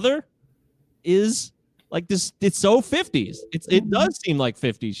 The mother is like this. It's so 50s. It does seem like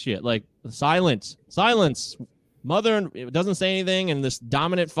 50s shit. Like silence. Mother it doesn't say anything, and this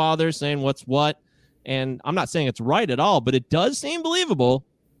dominant father saying what's what. And I'm not saying it's right at all, but it does seem believable,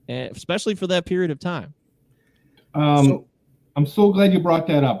 especially for that period of time. I'm so glad you brought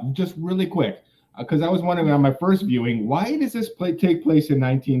that up. Just really quick. Because I was wondering on my first viewing, why does this take place in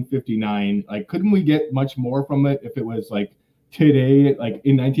 1959? Like, couldn't we get much more from it if it was like today, like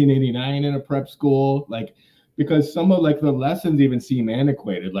in 1989 in a prep school? Like, because some of like the lessons even seem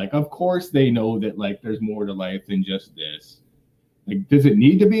antiquated. Like, of course they know that like there's more to life than just this. Like, does it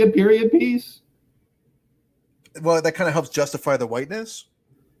need to be a period piece? Well, that kind of helps justify the whiteness.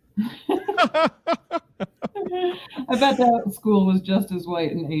 I bet that school was just as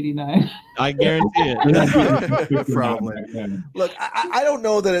white in '89. I guarantee it. Probably. Look, I don't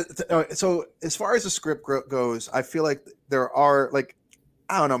know that so as far as the script goes, I feel like there are like,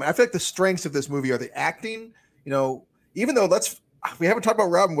 I don't know, man. I feel like the strengths of this movie are the acting. Even though we haven't talked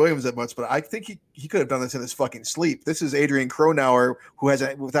about Robin Williams that much, but I think he could have done this in his fucking sleep. This is Adrian Cronauer who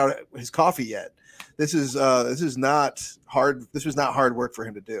hasn't without his coffee yet. This is not hard. This was not hard work for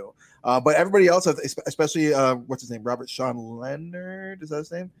him to do. But everybody else, especially what's his name, Robert Sean Leonard, is that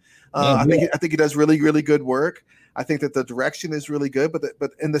his name? I think he does really, really good work. I think that the direction is really good, but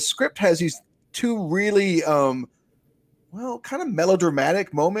and the script has these two really kind of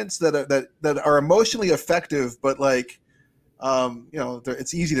melodramatic moments that are emotionally effective, but like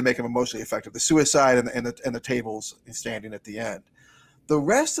it's easy to make them emotionally effective. The suicide and the tables standing at the end. The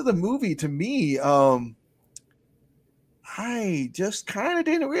rest of the movie, to me, I just kind of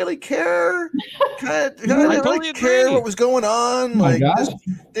didn't really care. Didn't really care what was going on. Just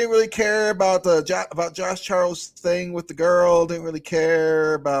didn't really care about about Josh Charles' thing with the girl. Didn't really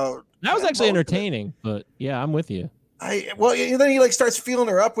care about. That was actually entertaining, but yeah, I'm with you. And then he like starts feeling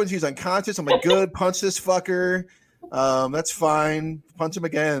her up when she's unconscious. I'm like, good, punch this fucker. That's fine. Punch him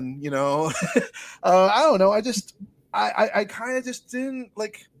again. I don't know. I kind of just didn't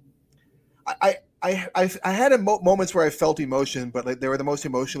like. I had moments where I felt emotion, but like they were the most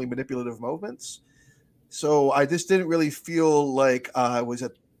emotionally manipulative moments. So I just didn't really feel like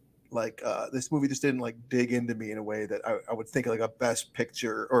this movie just didn't like dig into me in a way that I would think like a best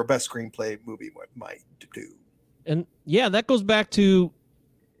picture or a best screenplay movie might do. And yeah, that goes back to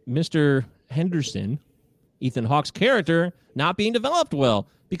Mr. Henderson. Ethan Hawke's character not being developed well,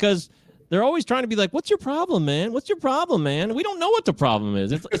 because they're always trying to be like, what's your problem, man? What's your problem, man? We don't know what the problem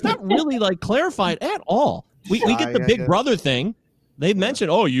is. It's not really like clarified at all. We get the Big Brother thing. They mentioned,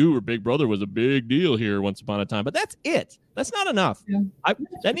 oh, you or Big Brother was a big deal here once upon a time, but that's it. That's not enough. Yeah.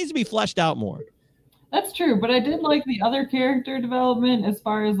 That needs to be fleshed out more. That's true, but I did like the other character development as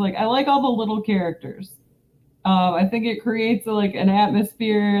far as like I like all the little characters. I think it creates an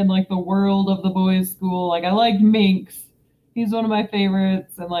atmosphere and like the world of the boys' school. Like I like Minx. He's one of my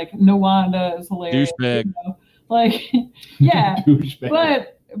favorites, and like Nawanda is hilarious. Douchebag. You know? Like, yeah. Douchebag.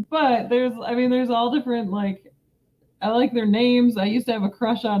 But there's all different, like, I like their names. I used to have a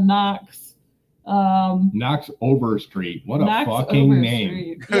crush on Knox. Knox Overstreet. What a Knox fucking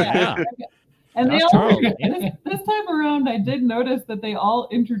Overstreet. name. Yeah. And they That's all, Charlie. this time around, I did notice that they all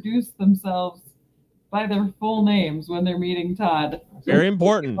introduced themselves by their full names when they're meeting Todd. Very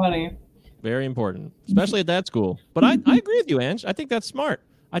important. Funny. Very important, especially at that school. But I agree with you, Ange. I think that's smart.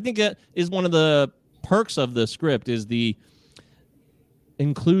 I think that is one of the perks of the script is the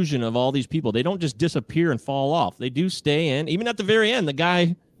inclusion of all these people. They don't just disappear and fall off. They do stay in. Even at the very end,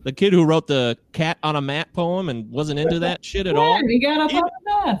 the kid who wrote the cat on a mat poem and wasn't into that shit at all. He got up on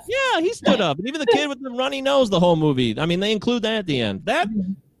the desk. Yeah, he stood up. And even the kid with the runny nose the whole movie. I mean, they include that at the end. That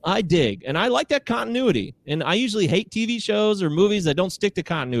I dig. And I like that continuity. And I usually hate TV shows or movies that don't stick to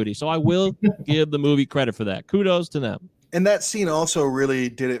continuity. So I will give the movie credit for that. Kudos to them. And that scene also really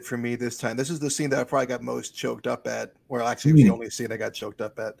did it for me this time. This is the scene that I probably got most choked up at. Well, actually, it was the only scene I got choked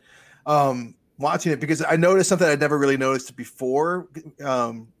up at. Watching it, because I noticed something I'd never really noticed before,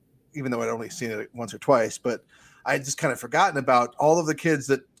 even though I'd only seen it once or twice. But I just kind of forgotten about all of the kids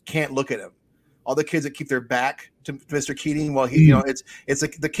that can't look at him. All the kids that keep their back to Mr. Keating while he, it's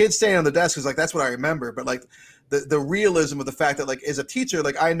like the kids standing on the desk is like, that's what I remember. But like the realism of the fact that like as a teacher,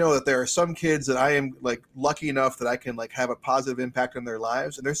 like I know that there are some kids that I am like lucky enough that I can like have a positive impact on their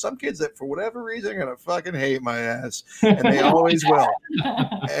lives. And there's some kids that for whatever reason are going to fucking hate my ass, and they always will.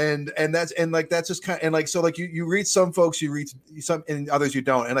 And that's just kind of, and like, so like you reach some folks, you reach some, and others you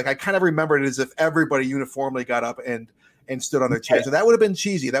don't. And like, I kind of remember it as if everybody uniformly got up and stood on their chairs. So that would have been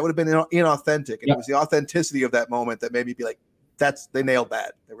cheesy. That would have been inauthentic. And it was the authenticity of that moment that made me be like, they nailed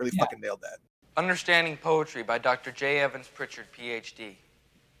that. They really fucking nailed that. Understanding Poetry by Dr. J. Evans Pritchard, Ph.D.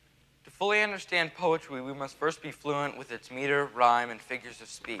 To fully understand poetry, we must first be fluent with its meter, rhyme, and figures of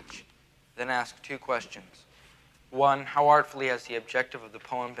speech. Then ask two questions. 1, how artfully has the objective of the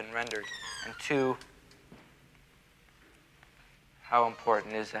poem been rendered? And 2, how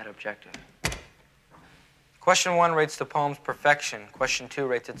important is that objective? Question 1 rates the poem's perfection. Question 2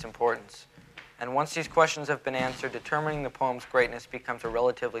 rates its importance. And once these questions have been answered, determining the poem's greatness becomes a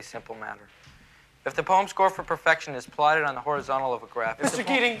relatively simple matter. If the poem score for perfection is plotted on the horizontal of a graph... Mr.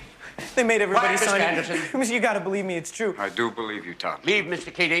 Keating, they made everybody Mr. sign Anderson? it. You gotta believe me, it's true. I do believe you, Tom. Leave,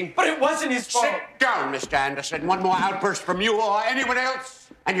 Mr. Keating. But it wasn't his fault. Sit down, Mr. Anderson. One more outburst from you or anyone else,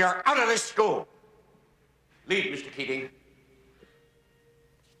 and you're out of this school. Leave, Mr. Keating.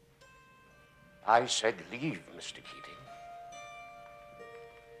 I said leave, Mr. Keating.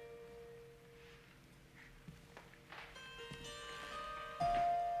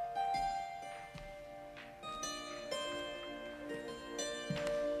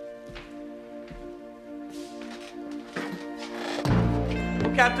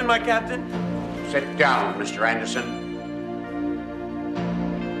 Oh, Captain, my captain. Sit down, Mr. Anderson.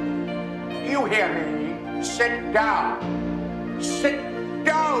 You hear me? Sit down. Sit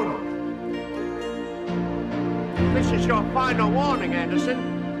down. This is your final warning, Anderson.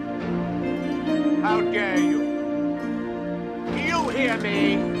 How dare you? You hear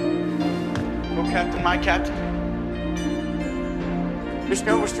me? Oh, Captain, my captain. Mr.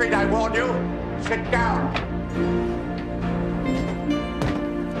 Overstreet, I warn you. Sit down.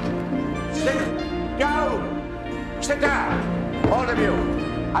 Sit down. Sit down. All of you.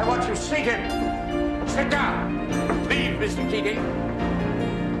 I want you seated. Sit down. Leave, Mr. Keating.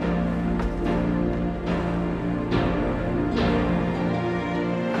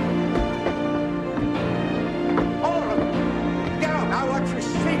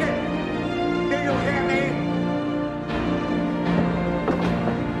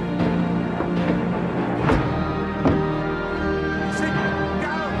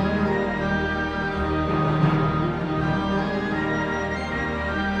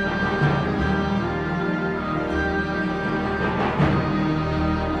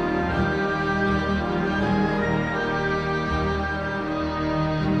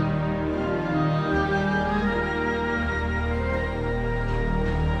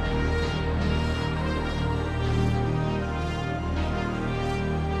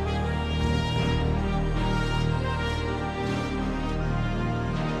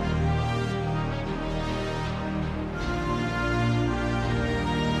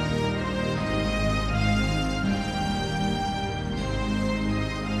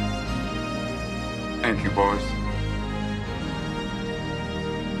 Thank you, boys.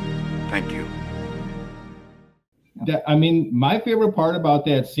 Thank you. I mean, my favorite part about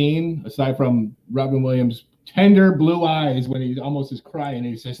that scene, aside from Robin Williams' tender blue eyes when he almost is crying, and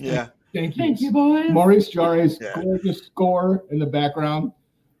he says, Thank you, boys. Maurice Jarre's gorgeous score in the background.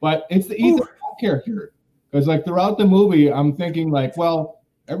 But it's the Ethan Hawke character. Because, like, throughout the movie, I'm thinking, like, well,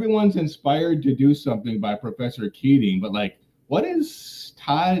 everyone's inspired to do something by Professor Keating, but, like, what is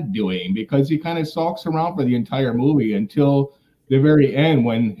Todd doing? Because he kind of sulks around for the entire movie until the very end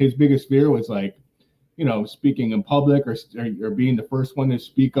when his biggest fear was, like, you know, speaking in public or being the first one to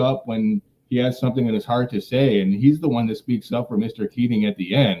speak up when he has something in his heart to say. And he's the one that speaks up for Mr. Keating at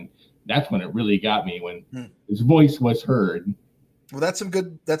the end. That's when it really got me, when his voice was heard. Well, that's some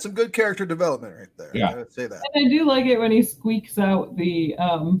good character development right there. Yeah. I gotta say that. And I do like it when he squeaks out the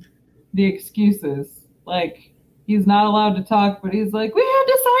excuses. Like, he's not allowed to talk, but he's like, we had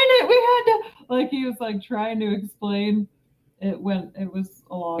to sign it. We had to, like, he was like trying to explain it when it was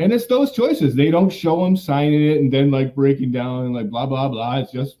a long. And it's those choices. They don't show him signing it and then like breaking down and like blah, blah, blah.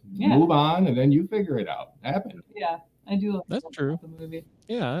 It's just move on and then you figure it out. It happened. Yeah, I do like That's true. the movie.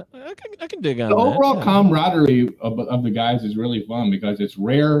 Yeah, I can dig on The that. overall camaraderie of the guys is really fun because it's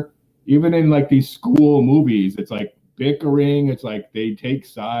rare, even in like these school movies. It's like bickering. It's like they take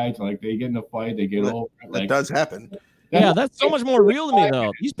sides. Like they get in a fight. They get over. That does happen. Yeah, that's so much more real to me,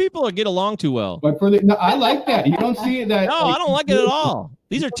 though. These people get along too well. But I like that. You don't see that. No, I don't like it at all.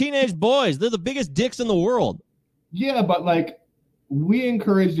 These are teenage boys. They're the biggest dicks in the world. Yeah, but like we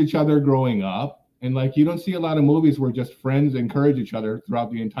encouraged each other growing up, and like you don't see a lot of movies where just friends encourage each other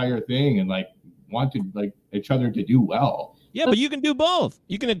throughout the entire thing and like want to like each other to do well. Yeah, but you can do both.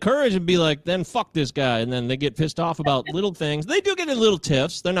 You can encourage and be like, then fuck this guy, and then they get pissed off about little things. They do get in little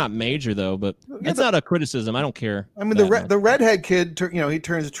tiffs. They're not major though, but it's not a criticism. I don't care. I mean, the redhead kid, he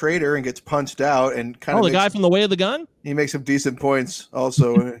turns a traitor and gets punched out, and kind of the guy from The Way of the Gun. He makes some decent points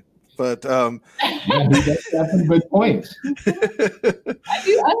also, but yeah, he does have some good points. I like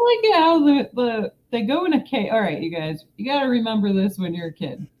it how they go in a cave. All right, you guys, you got to remember this when you're a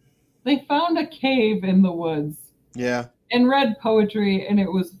kid. They found a cave in the woods. Yeah. And read poetry, and it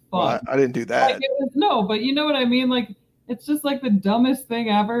was fun. Well, I didn't do that. Like, but you know what I mean? Like, it's just like the dumbest thing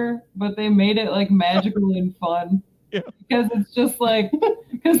ever, but they made it like magical and fun. Yeah. Because it's just like,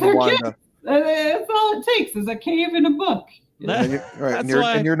 because they're kids. That's all it takes is a cave and a book. Right, That's and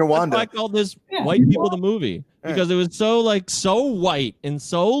you're Nawanda. That's why I called this White People the movie, because it was so white and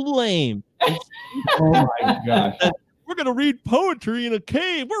so lame. Oh my gosh. We're going to read poetry in a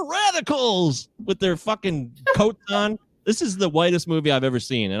cave. We're radicals with their fucking coats on. This is the whitest movie I've ever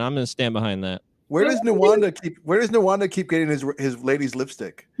seen, and I'm going to stand behind that. Where does Nawanda keep getting his lady's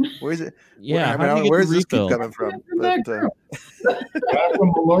lipstick? Where is it? Yeah, where's this keep coming from?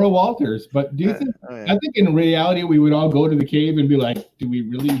 From Laura Walters. But do you think? I think in reality we would all go to the cave and be like, "Do we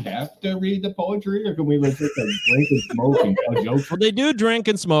really have to read the poetry, or can we like just drink and smoke and tell jokes?" Well, they do drink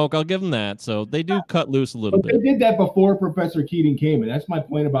and smoke. I'll give them that. So they do cut loose a little bit. They did that before Professor Keating came, and that's my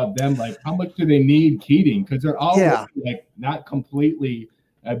point about them. Like, how much do they need Keating? Because they're all like not completely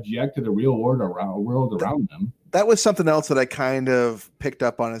object to the real world around them. That was something else that I kind of picked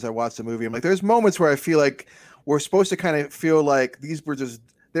up on as I watched the movie. I'm like, there's moments where I feel like we're supposed to kind of feel like they were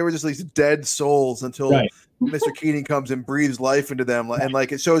just these dead souls until Mr. Keating comes and breathes life into them, and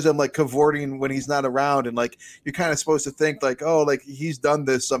like it shows them like cavorting when he's not around, and like you're kind of supposed to think like, oh, like he's done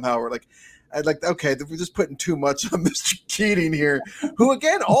this somehow, or like I'd like, okay, we're just putting too much on Mr. Keating here, who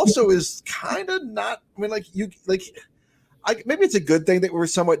again also is kind of not. I mean, maybe it's a good thing that we're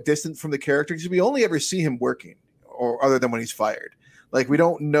somewhat distant from the character because we only ever see him working, or other than when he's fired. Like we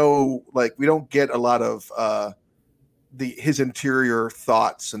don't know, like we don't get a lot of his interior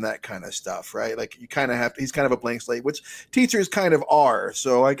thoughts and that kind of stuff, right? Like you kind of he's kind of a blank slate, which teachers kind of are.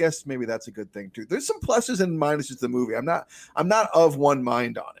 So I guess maybe that's a good thing too. There's some pluses and minuses to the movie. I'm not of one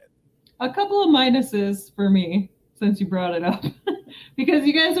mind on it. A couple of minuses for me, since you brought it up, because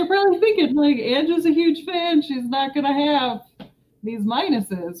you guys are probably thinking like Angela's a huge fan. She's not going to have these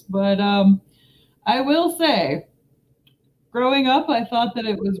minuses, but I will say growing up, I thought that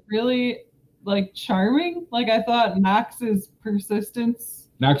it was really like charming. Like I thought Knox's persistence.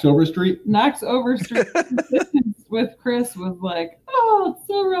 Knox Overstreet persistence with Chris was like, oh, it's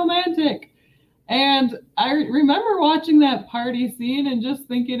so romantic. And I remember watching that party scene and just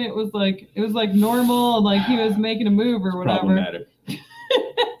thinking it was like normal and like he was making a move or whatever.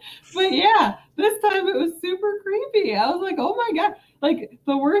 But yeah, this time it was super creepy. I was like, oh my God. Like,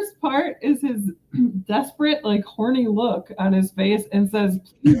 the worst part is his desperate, like, horny look on his face and says,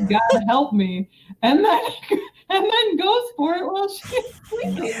 "Please, God, help me," and then goes for it while she's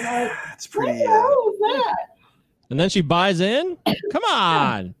sleeping. Like, It's pretty. what the hell was that? And then she buys in? Come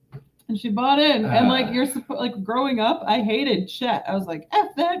on. And she bought in, and like, you're supposed, like, growing up, I hated Chet. I was like,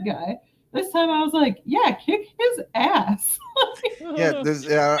 F that guy. This time I was like, yeah, kick his ass.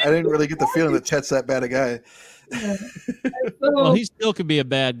 Yeah, I didn't really get the feeling that Chet's that bad a guy. Yeah. Well, he still could be a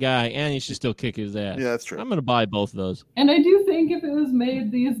bad guy, and he should still kick his ass. Yeah, that's true. I'm going to buy both of those. And I do think if it was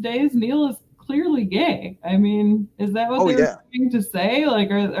made these days, Neil is clearly gay. I mean, is that what they were trying to say? Like,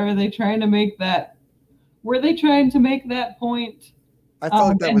 are they trying to make that? Were they trying to make that point? I felt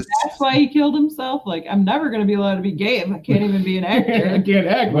like that was. That's why he killed himself. Like, I'm never going to be allowed to be gay if I can't even be an actor. I can't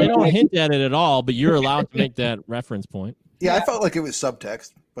act. They don't hint at it at all, but you're allowed to make that reference point. Yeah, I felt like it was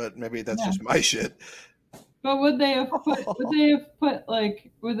subtext, but maybe that's just my shit. But would they have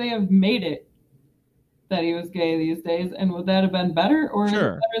made it that he was gay these days, and would that have been better, or is it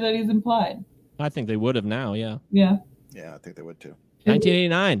Sure. better that he's implied? I think they would have now, yeah. Yeah. Yeah, I think they would too.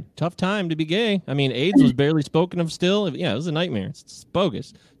 1989, tough time to be gay. I mean, AIDS was barely spoken of still. Yeah, it was a nightmare. It's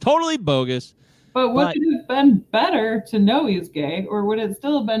bogus. Totally bogus. But would it have been better to know he's gay, or would it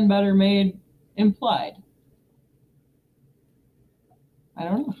still have been better made implied? I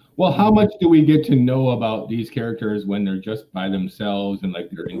don't know. Well, how much do we get to know about these characters when they're just by themselves and like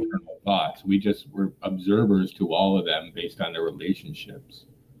their internal thoughts? We're observers to all of them based on their relationships.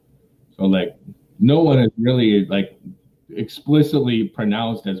 So like no one is really like explicitly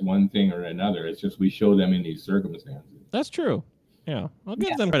pronounced as one thing or another. It's just we show them in these circumstances. That's true. Yeah, I'll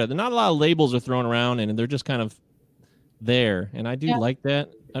give them credit. Not a lot of labels are thrown around, and they're just kind of there. And I do like that.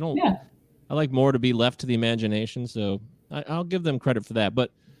 I like more to be left to the imagination, so I'll give them credit for that.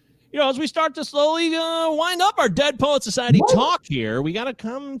 But, as we start to slowly wind up our Dead Poet Society talk here, we got to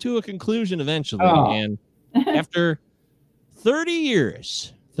come to a conclusion eventually. And after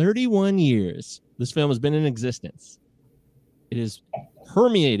 31 years, this film has been in existence. It has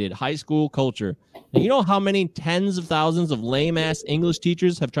permeated high school culture. And you know how many tens of thousands of lame-ass English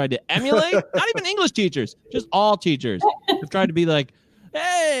teachers have tried to emulate? Not even English teachers, just all teachers have tried to be like,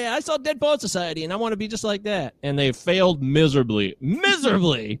 hey, I saw Dead Poet Society, and I want to be just like that. And they failed miserably.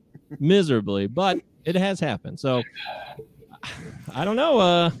 But it has happened. So, I don't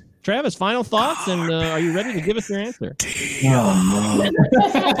know. Travis, final thoughts, and are you ready to give us your answer?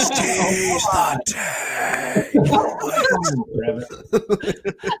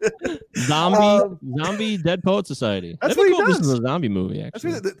 Zombie Dead Poet Society. That's That'd be what cool he if this does. is a zombie movie,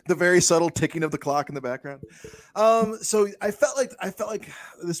 actually. That's the very subtle ticking of the clock in the background. So I felt like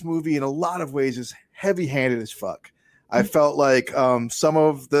this movie in a lot of ways is heavy-handed as fuck. I felt like some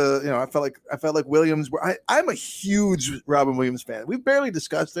of the, I felt like Williams. I'm a huge Robin Williams fan. We've barely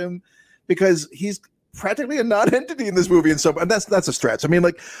discussed him because he's practically a non-entity in this movie, and that's a stretch. I mean,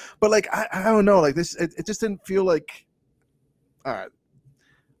 I don't know, like this. It just didn't feel like. All right,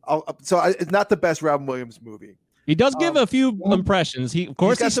 it's not the best Robin Williams movie. He does give a few impressions. He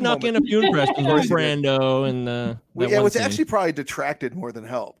snuck in a few impressions with Brando and which actually probably detracted more than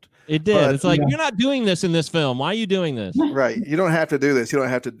helped. It did. But, it's like, you're not doing this in this film. Why are you doing this? Right. You don't have to do this. You don't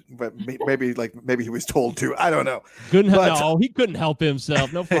have to. But maybe he was told to. I don't know. He couldn't help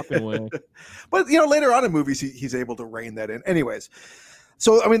himself. No fucking way. But later on in movies, he's able to rein that in. Anyways,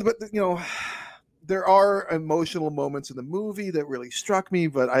 so I mean, there are emotional moments in the movie that really struck me.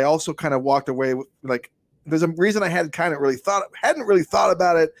 But I also kind of walked away with like, there's a reason I hadn't really thought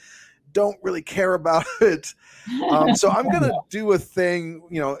about it. Don't really care about it. So I'm gonna do a thing,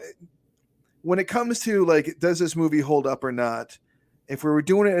 when it comes to like, does this movie hold up or not? If we were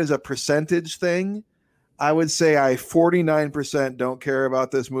doing it as a percentage thing, I would say I 49% don't care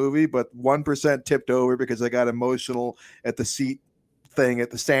about this movie, but 1% tipped over because I got emotional at the seat thing, at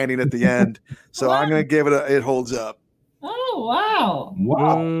the standing at the end. So I'm gonna give it it holds up. Oh wow!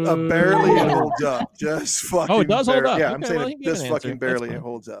 Barely it holds up. Just fucking. Oh, it does hold up. Yeah, okay, I'm saying well, just fucking barely it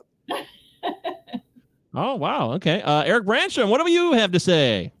holds up. Oh wow! Okay, Eric Branstrom, what do you have to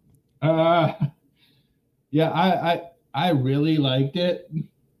say? Yeah, I really liked it.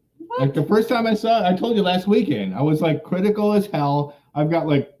 Like the first time I saw it, I told you last weekend, I was like critical as hell. I've got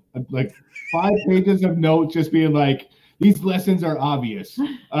like 5 pages of notes just being like, these lessons are obvious.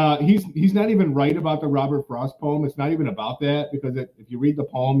 He's not even right about the Robert Frost poem. It's not even about that, because if you read the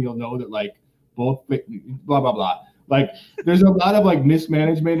poem, you'll know that like both blah blah blah. Like there's a lot of like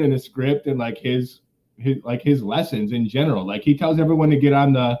mismanagement in the script and like his lessons in general. Like he tells everyone to get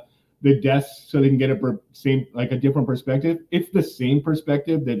on the desk so they can get a different perspective. It's the same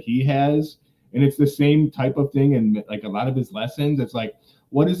perspective that he has And it's the same type of thing in like a lot of his lessons. It's like,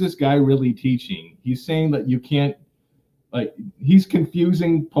 what is this guy really teaching? He's saying that you can't, like, he's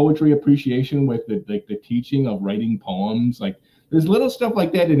confusing poetry appreciation with the teaching of writing poems. Like, there's little stuff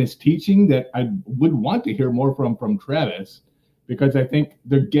like that in his teaching that I would want to hear more from Travis, because I think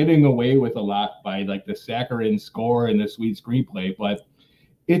they're getting away with a lot by like the saccharine score and the sweet screenplay. But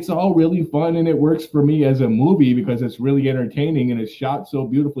it's all really fun, and it works for me as a movie because it's really entertaining and it's shot so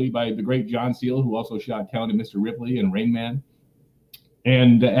beautifully by the great John Seale, who also shot Talented Mr. Ripley and Rain Man.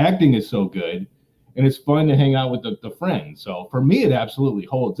 And the acting is so good, and it's fun to hang out with the friends. So for me, it absolutely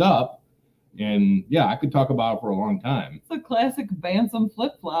holds up. And yeah, I could talk about it for a long time. It's a classic Bantam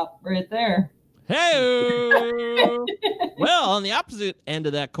flip-flop right there. Hey, well, on the opposite end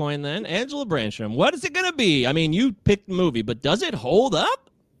of that coin, then, Angela Brandstrom, what is it going to be? I mean, you picked the movie, but does it hold up?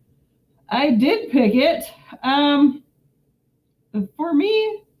 I did pick it. For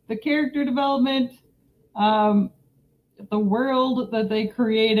me, the character development, the world that they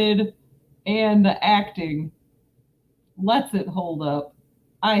created, and the acting lets it hold up,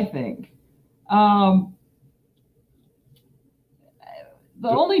 I think. The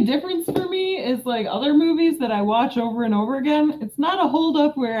only difference for me is like other movies that I watch over and over again. It's not a hold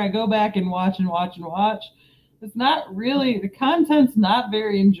up where I go back and watch and watch and watch. It's not really, the content's not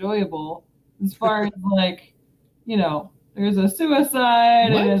very enjoyable as far as like, you know, there's a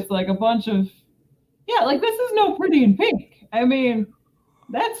suicide and it's like a bunch of, yeah, like this is no Pretty in Pink. I mean,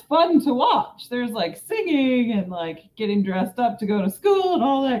 that's fun to watch. There's like singing and like getting dressed up to go to school and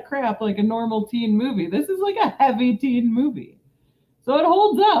all that crap, like a normal teen movie. This is like a heavy teen movie. So it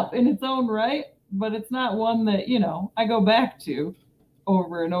holds up in its own right, but it's not one that, you know, I go back to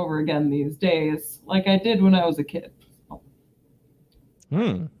over and over again these days, like I did when I was a kid.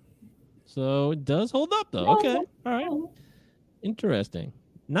 So it does hold up, though. Okay. All right. Interesting.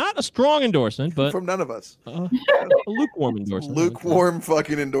 Not a strong endorsement, but from none of us. A lukewarm endorsement. Lukewarm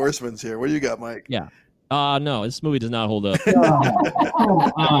fucking endorsements here. What do you got, Mike? Yeah. No, this movie does not hold up. I'm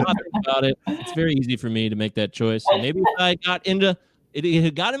not thinking about it. It's very easy for me to make that choice. And maybe if I got into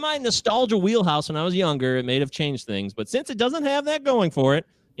it got in my nostalgia wheelhouse when I was younger, it may have changed things. But since it doesn't have that going for it,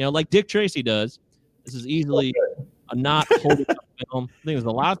 you know, like Dick Tracy does, this is easily a not holding up film. I think there's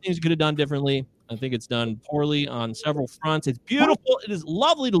a lot of things you could have done differently. I think it's done poorly on several fronts. It's beautiful. It is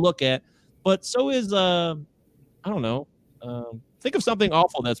lovely to look at, but so is I don't know. Think of something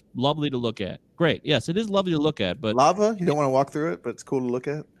awful that's lovely to look at. Great. Yes, it is lovely to look at, but lava, you don't want to walk through it, but it's cool to look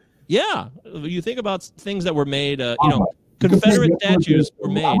at. Yeah. You think about things that were made, you know, Confederate statues were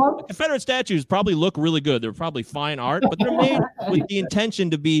made. Confederate statues probably look really good. They're probably fine art, but they're made with the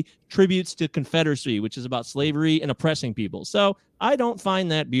intention to be tributes to Confederacy, which is about slavery and oppressing people. So I don't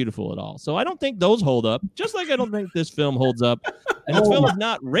find that beautiful at all. So I don't think those hold up, just like I don't think this film holds up. And this film is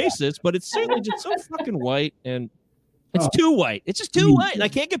not racist, but it's certainly just so fucking white, and it's too white. It's just too white, and I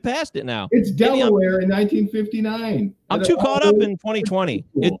can't get past it now. It's Delaware in 1959. I'm too caught up in 2020.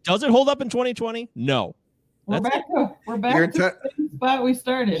 Does it hold up in 2020? No. We're back to the same spot we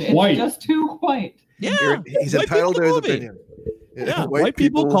started. It's white. Just too white. Yeah. He's entitled to his opinion. Yeah, white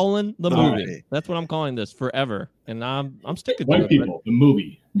people colon the movie. That's what I'm calling this forever, and I'm sticking to it. White people, the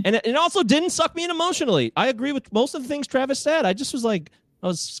movie. And it also didn't suck me in emotionally. I agree with most of the things Travis said. I just was like, I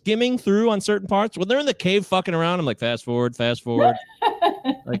was skimming through on certain parts. When they're in the cave fucking around, I'm like, fast forward.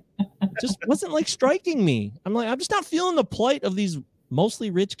 Like, it just wasn't like striking me. I'm like, I'm just not feeling the plight of these mostly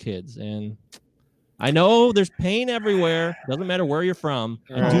rich kids. And I know there's pain everywhere. Doesn't matter where you're from.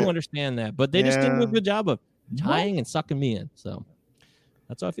 I do understand that. But they just didn't do a good job of tying and sucking me in. So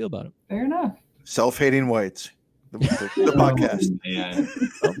that's how I feel about it. Fair enough. Self-hating whites. The podcast.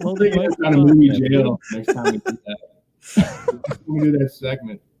 Well, they get out of movie jail next time we do that. We do that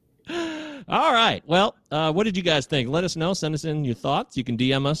segment. All right. Well, what did you guys think? Let us know. Send us in your thoughts. You can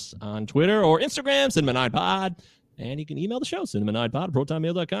DM us on Twitter or Instagram, Cinema9Pod. And you can email the show,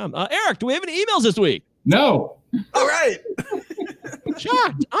 cinema9pod@protonmail.com. Eric, do we have any emails this week? No. All right.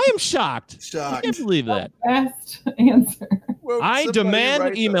 Shocked. I am shocked. I can't believe that. Best answer. Well, I demand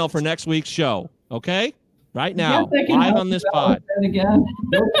an email for next week's show. Okay? Right now. Live on this pod. Again.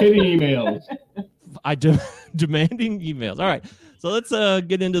 No kidding emails. Demanding emails. All right. So let's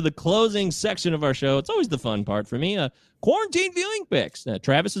get into the closing section of our show. It's always the fun part for me. Quarantine viewing picks.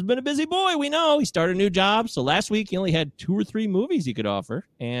 Travis has been a busy boy. We know he started a new job. So last week he only had 2 or 3 movies he could offer.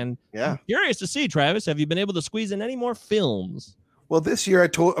 And I'm curious to see, Travis, have you been able to squeeze in any more films? Well, this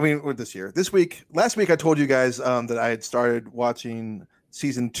week, last week I told you guys that I had started watching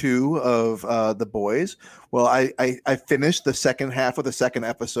season 2 of The Boys. Well, I finished the second half of the second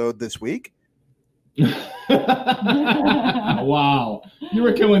episode this week. Wow. You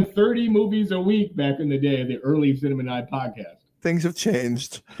were killing 30 movies a week back in the day of the early Cinema Night podcast. Things have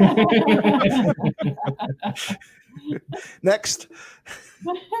changed. Next.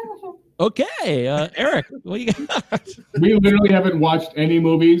 Okay, Eric, what do you got? We literally haven't watched any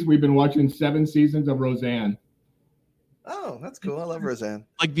movies. We've been watching 7 seasons of Roseanne. Oh, that's cool. I love Roseanne.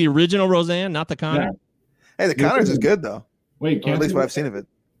 Like the original Roseanne, not the Connor? Yeah. Hey, the Connors is good, though. Wait, or at least what I've seen of it.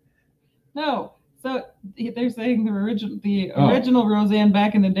 No. So they're saying the original Roseanne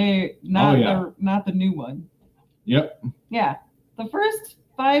back in the day, not the new one. Yep. Yeah. The first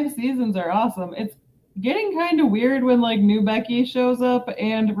 5 seasons are awesome. It's getting kind of weird when like new Becky shows up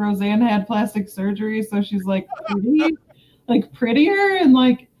and Roseanne had plastic surgery, so she's like prettier and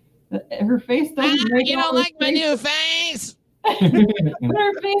like her face doesn't make you don't like my new face. But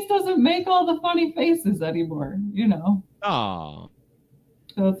her face doesn't make all the funny faces anymore, you know. Oh.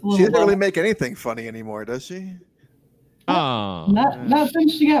 So it's a little She doesn't really make anything funny anymore, does she? Oh. Not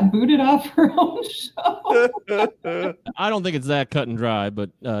since she got booted off her own show. I don't think it's that cut and dry, but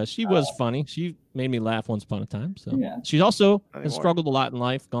she was funny. She made me laugh once upon a time. So Yeah. she's also has struggled a lot in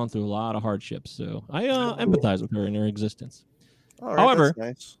life, gone through a lot of hardships. So I empathize with her in her existence. All right, However,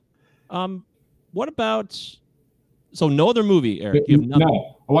 that's nice. What about no other movie, Eric? You have nothing.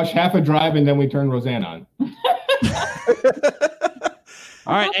 No, I watched half a drive and then we turned Roseanne on.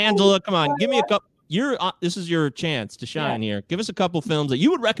 All right, Angela, come on, give me a couple. This is your chance to shine here. Give us a couple films that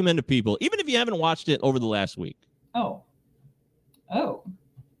you would recommend to people, even if you haven't watched it over the last week. Oh.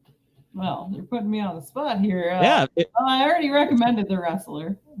 Well, you're putting me on the spot here. Yeah. I already recommended The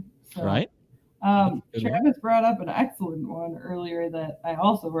Wrestler. So, Right. Travis brought up an excellent one earlier that I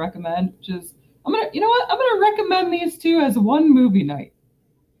also recommend, which is I'm gonna recommend these two as one movie night.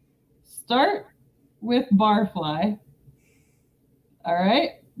 Start with Barfly. All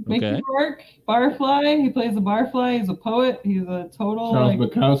right. Mickey Rourke, Barfly. He plays a barfly. He's a poet. He's a total Charles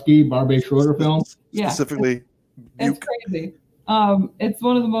Bukowski, Barbie Schroeder film. Yeah. Specifically. It's crazy. It's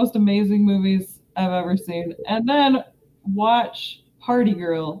one of the most amazing movies I've ever seen. And then watch Party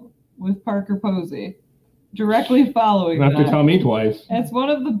Girl with Parker Posey. Directly following You have to tell me twice. It's one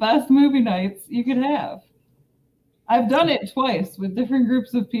of the best movie nights you could have. I've done it twice with different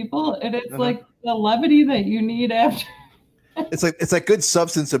groups of people, and it's like the levity that you need after. It's like good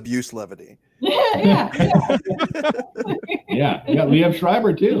substance abuse levity. Yeah. Yeah, you got Liev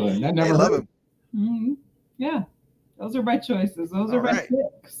Schreiber too, and that never hurt. Mm-hmm. Yeah, those are my choices. Those are my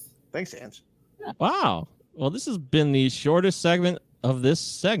picks. Thanks, Ange. Wow. Well, this has been the shortest segment of this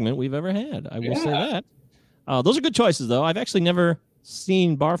segment we've ever had. I will say that. Those are good choices, though. I've actually never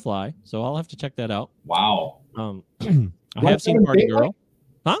seen Barfly, so I'll have to check that out. Wow. I have seen Party Girl.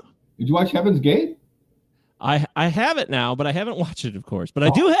 Huh? Did you watch Heaven's Gate? I have it now, but I haven't watched it, of course. But I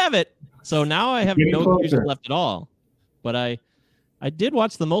do have it, so now I have no excuse left at all. But I did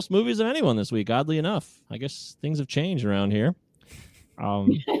watch the most movies of anyone this week, oddly enough. I guess things have changed around here.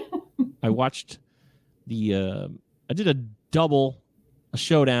 I watched I did a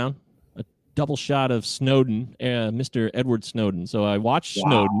showdown, a double shot of Snowden, Mr. Edward Snowden. So I watched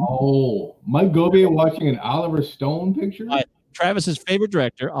Snowden. Oh, Mike Govia watching an Oliver Stone picture? Travis's favorite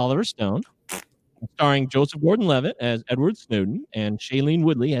director, Oliver Stone, starring Joseph Gordon-Levitt as Edward Snowden and Shailene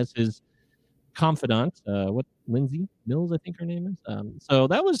Woodley as his confidant. Lindsay Mills, I think her name is. So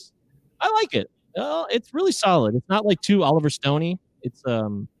I like it. It's really solid. It's not like too Oliver Stoney. It's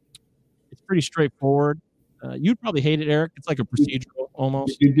pretty straightforward. You'd probably hate it, Eric. It's like a procedural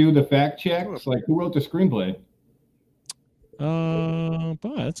almost. Did you do the fact checks? Like, who wrote the screenplay?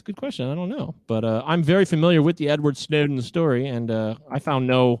 That's a good question. I don't know, but I'm very familiar with the Edward Snowden story, and I found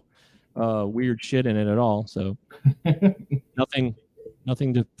no weird shit in it at all. So nothing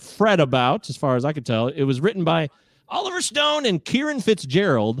to fret about, as far as I could tell. It was written by Oliver Stone and Kieran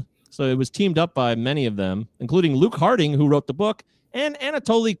Fitzgerald, so it was teamed up by many of them, including Luke Harding, who wrote the book, and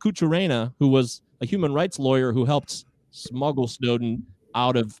Anatoly Kucherena, who was a human rights lawyer who helped smuggle Snowden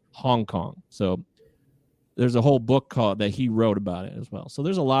out of Hong Kong. So there's a whole book that he wrote about it as well. So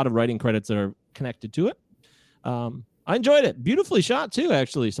there's a lot of writing credits that are connected to it. I enjoyed it. Beautifully shot, too,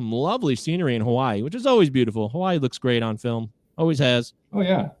 actually. Some lovely scenery in Hawaii, which is always beautiful. Hawaii looks great on film. Always has. Oh,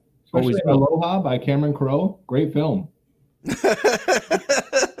 yeah. Especially Aloha by Cameron Crowe. Great film.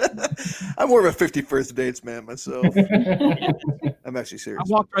 I'm more of a 50 First Dates man myself. I'm actually serious.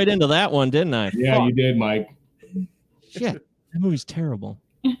 I walked right into that one, didn't I? Yeah, you did, Mike. Shit, that movie's terrible.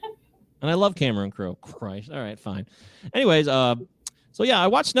 And I love Cameron Crowe. Christ. All right, fine. Anyways, so yeah, I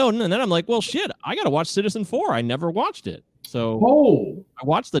watched Snowden, and then I'm like, well, shit, I got to watch Citizen 4. I never watched it. So I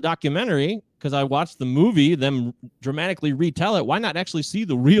watched the documentary, because I watched the movie, them dramatically retell it. Why not actually see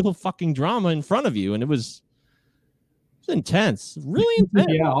the real fucking drama in front of you? And it was intense, really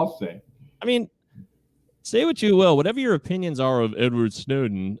intense. Yeah, I'll say. I mean, say what you will, whatever your opinions are of Edward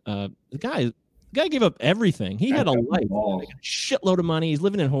Snowden, the guy gave up everything. He had a life, like a shitload of money. He's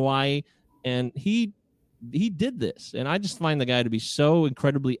living in Hawaii, and he did this. And I just find the guy to be so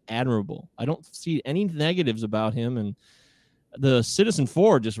incredibly admirable. I don't see any negatives about him, and the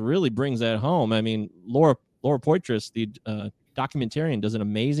Citizen4 just really brings that home. I mean, Laura Poitras, the documentarian, does an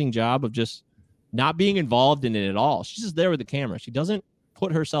amazing job of just not being involved in it at all. She's just there with the camera. She doesn't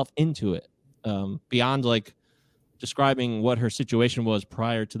put herself into it beyond like describing what her situation was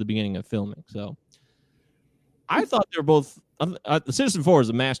prior to the beginning of filming. So I thought they were both. The Citizen4 is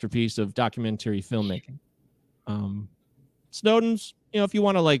a masterpiece of documentary filmmaking. Snowden's, if you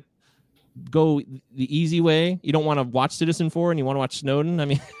want to like go the easy way, you don't want to watch Citizen4 and you want to watch Snowden. I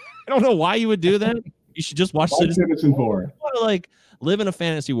mean, I don't know why you would do that. You should just watch Citizen4. If you want to like live in a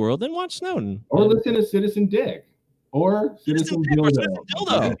fantasy world, then watch Snowden. Or listen to Citizen Dick. Or Citizen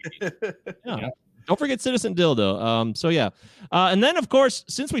Dildo. Yeah. Don't forget Citizen Dildo. So yeah. And then of course,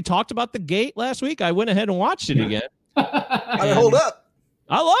 since we talked about The Gate last week, I went ahead and watched it again. Hold up.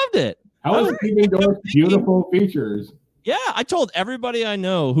 I loved it. How was Steven Dorff's beautiful features? Yeah, I told everybody I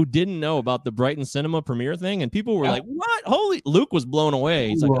know who didn't know about the Brighton Cinema premiere thing, and people were like, "What? Holy!" Luke was blown away.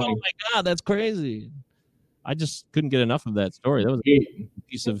 He's like, "Oh my god, that's crazy!" I just couldn't get enough of that story. That was a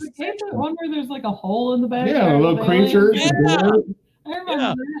piece of. That one where there's like a hole in the back. Yeah, a little creature. Yeah. I remember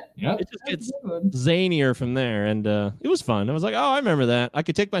that. Yep. It just gets zanier from there, and it was fun. I was like, "Oh, I remember that." I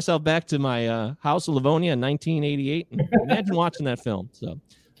could take myself back to my house of Livonia in 1988 and imagine watching that film. So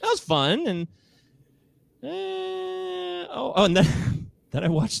that was fun, and. And then I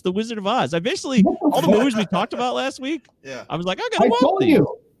watched The Wizard of Oz. I basically all the movies we talked about last week. Yeah, I was like, I gotta watch told these.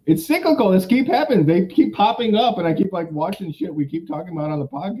 you it's cyclical. This keep happening. They keep popping up, and I keep like watching shit we keep talking about on the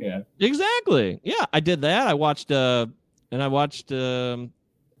podcast. Exactly. Yeah, I did that. I watched. No, that was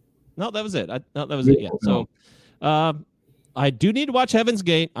it. That was it. Yeah. So, I do need to watch Heaven's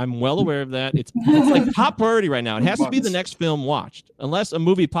Gate. I'm well aware of that. It's like top priority right now. It has to be the next film watched, unless a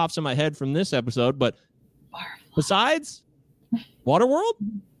movie pops in my head from this episode. But besides Waterworld,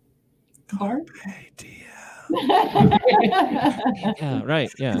 yeah,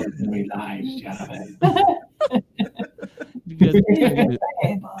 right, yeah.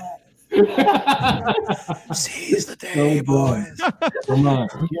 Seize the day, boys. Come on.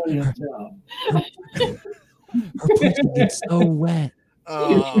 It's so wet.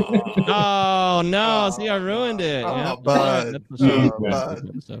 Oh no! See, I ruined it. Oh, yeah. bud.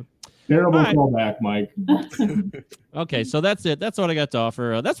 Terrible All right. callback, Mike. Okay, so that's it. That's what I got to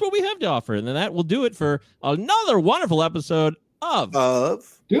offer. That's what we have to offer, and then that will do it for another wonderful episode of the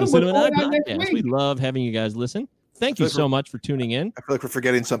Cinema Nine Podcast. We love having you guys listen. Thank you so much for tuning in. I feel like we're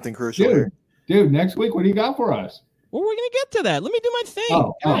forgetting something crucial here. Dude, next week, what do you got for us? Well, we're gonna get to that. Let me do my thing.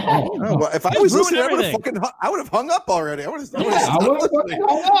 Well, if I was listening, I would have hung up already. I would have hung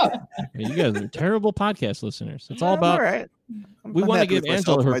up. You guys are terrible podcast listeners. It's all about. All right. We want to give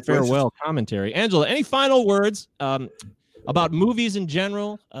Angela her farewell commentary. Angela, any final words about movies in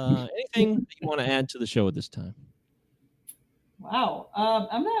general? Anything that you want to add to the show at this time? Wow.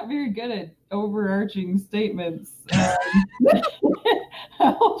 I'm not very good at overarching statements.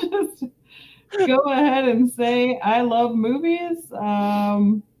 I'll just go ahead and say I love movies.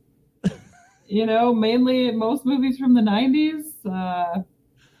 Mainly most movies from the 90s.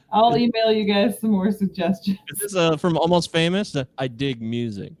 I'll email you guys some more suggestions. Is this from Almost Famous? I dig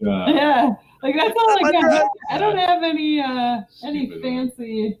music. Yeah, like that's all I got. I don't have any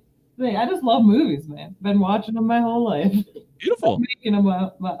fancy thing. I just love movies, man. Been watching them my whole life. Beautiful. Making them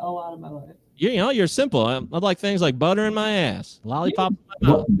a lot of my life. You're simple. I like things like butter in my ass, lollipop in my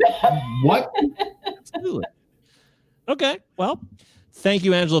mouth. What? Absolutely. Okay. Well, thank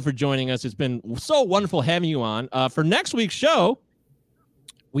you, Angela, for joining us. It's been so wonderful having you on. For next week's show,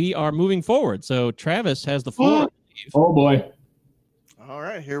 we are moving forward. So Travis has the floor. Oh boy. All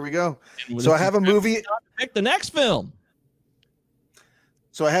right, here we go. So I have a movie. Pick the next film.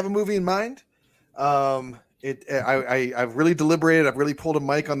 So I have a movie in mind. I've really deliberated. I've really pulled a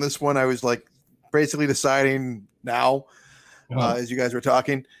mic on this one. I was like basically deciding now as you guys were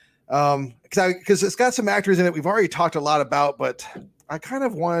talking. Because it's got some actors in it we've already talked a lot about, but I kind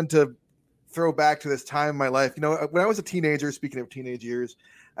of wanted to throw back to this time in my life. When I was a teenager, speaking of teenage years,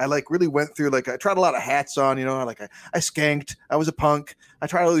 I really went through, I tried a lot of hats on, I skanked, I was a punk, I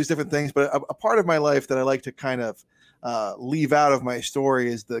tried all these different things, but a part of my life that I like to kind of leave out of my story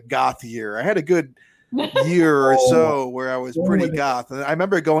is the goth year. I had a good year or Oh, so where I was pretty goth. And I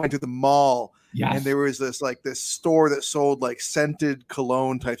remember going to the mall Yes. and there was this store that sold like scented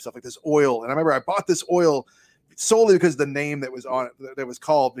cologne type stuff, like this oil. And I remember I bought this oil solely because the name that was on it, that was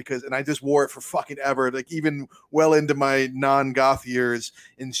called, and I just wore it for fucking ever. Like even well into my non-goth years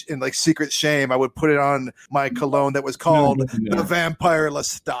in like secret shame, I would put it on my cologne that was called the Vampire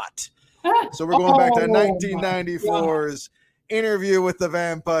Lestat. So we're going back to 1994's Interview with the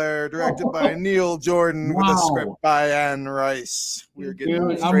Vampire, directed by Neil Jordan, with a script by Anne Rice. We're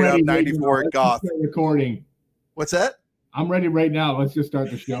getting straight up 94 goth. Recording. What's that? I'm ready right now. Let's just start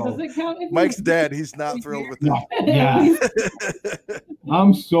the show. Does it count if Mike's dead. He's not thrilled with No. that. Yeah.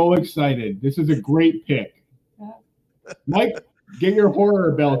 I'm so excited. This is a great pick. Mike, get your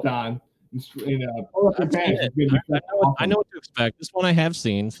horror belt on. And pull up your pants. It's gonna be I know what to expect. This one I have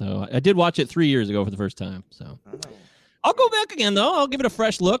seen, so I did watch it 3 years ago for the first time. So I'll go back again, though. I'll give it a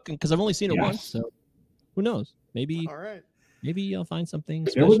fresh look because I've only seen it once. So who knows? Maybe. All right. Maybe I'll find something.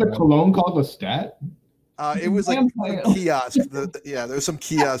 There was a special. cologne called Lestat. It was like a kiosk. There was some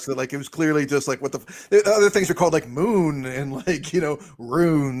kiosk that like it was clearly just like what the other things were called like moon and like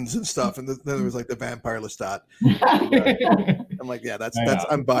runes and stuff, and then there was like the Vampire Lestat. I'm like, yeah, that's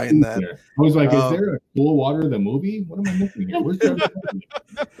I'm buying that. I was like, is there a Cool Water the movie? What am I missing here? Where's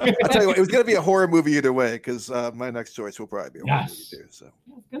I'll tell you what, it was gonna be a horror movie either way because my next choice will probably be a horror movie too. So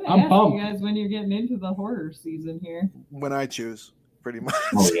I'm I'm pumped. you guys when you're getting into the horror season here. when I choose, pretty much.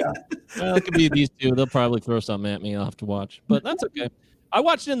 Oh yeah. Well, it could be these two. They'll probably throw something at me. I'll have to watch, but that's okay. I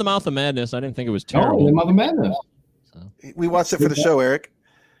watched it in the Mouth of Madness. I didn't think it was terrible. Oh, the Mother Madness. We watched it for the show, Eric.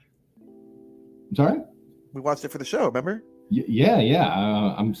 I'm sorry? We watched it for the show. Remember?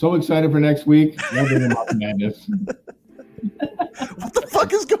 Yeah. I'm so excited for next week. Loving the Mother Madness. What the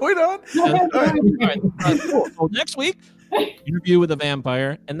fuck is going on? All right, cool. So next week, Interview with a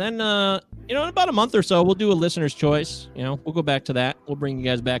Vampire, and then in about a month or so, we'll do a listener's choice. We'll go back to that. We'll bring you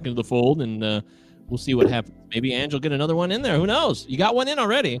guys back into the fold, and we'll see what happens. Maybe Ange will get another one in there. Who knows? You got one in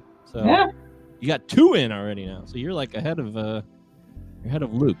already, so you got two in already now. So you're like ahead of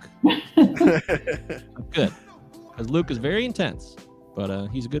Luke. Good, because Luke is very intense, but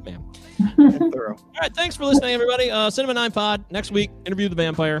he's a good man. Thorough. All right, thanks for listening, everybody. Cinema 9 Pod next week. Interview the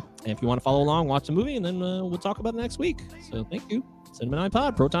Vampire. And if you want to follow along, watch the movie, and then we'll talk about it next week. So thank you. Cinema 9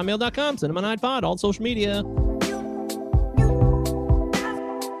 Pod, protonmail.com, Cinema 9 Pod, all social media.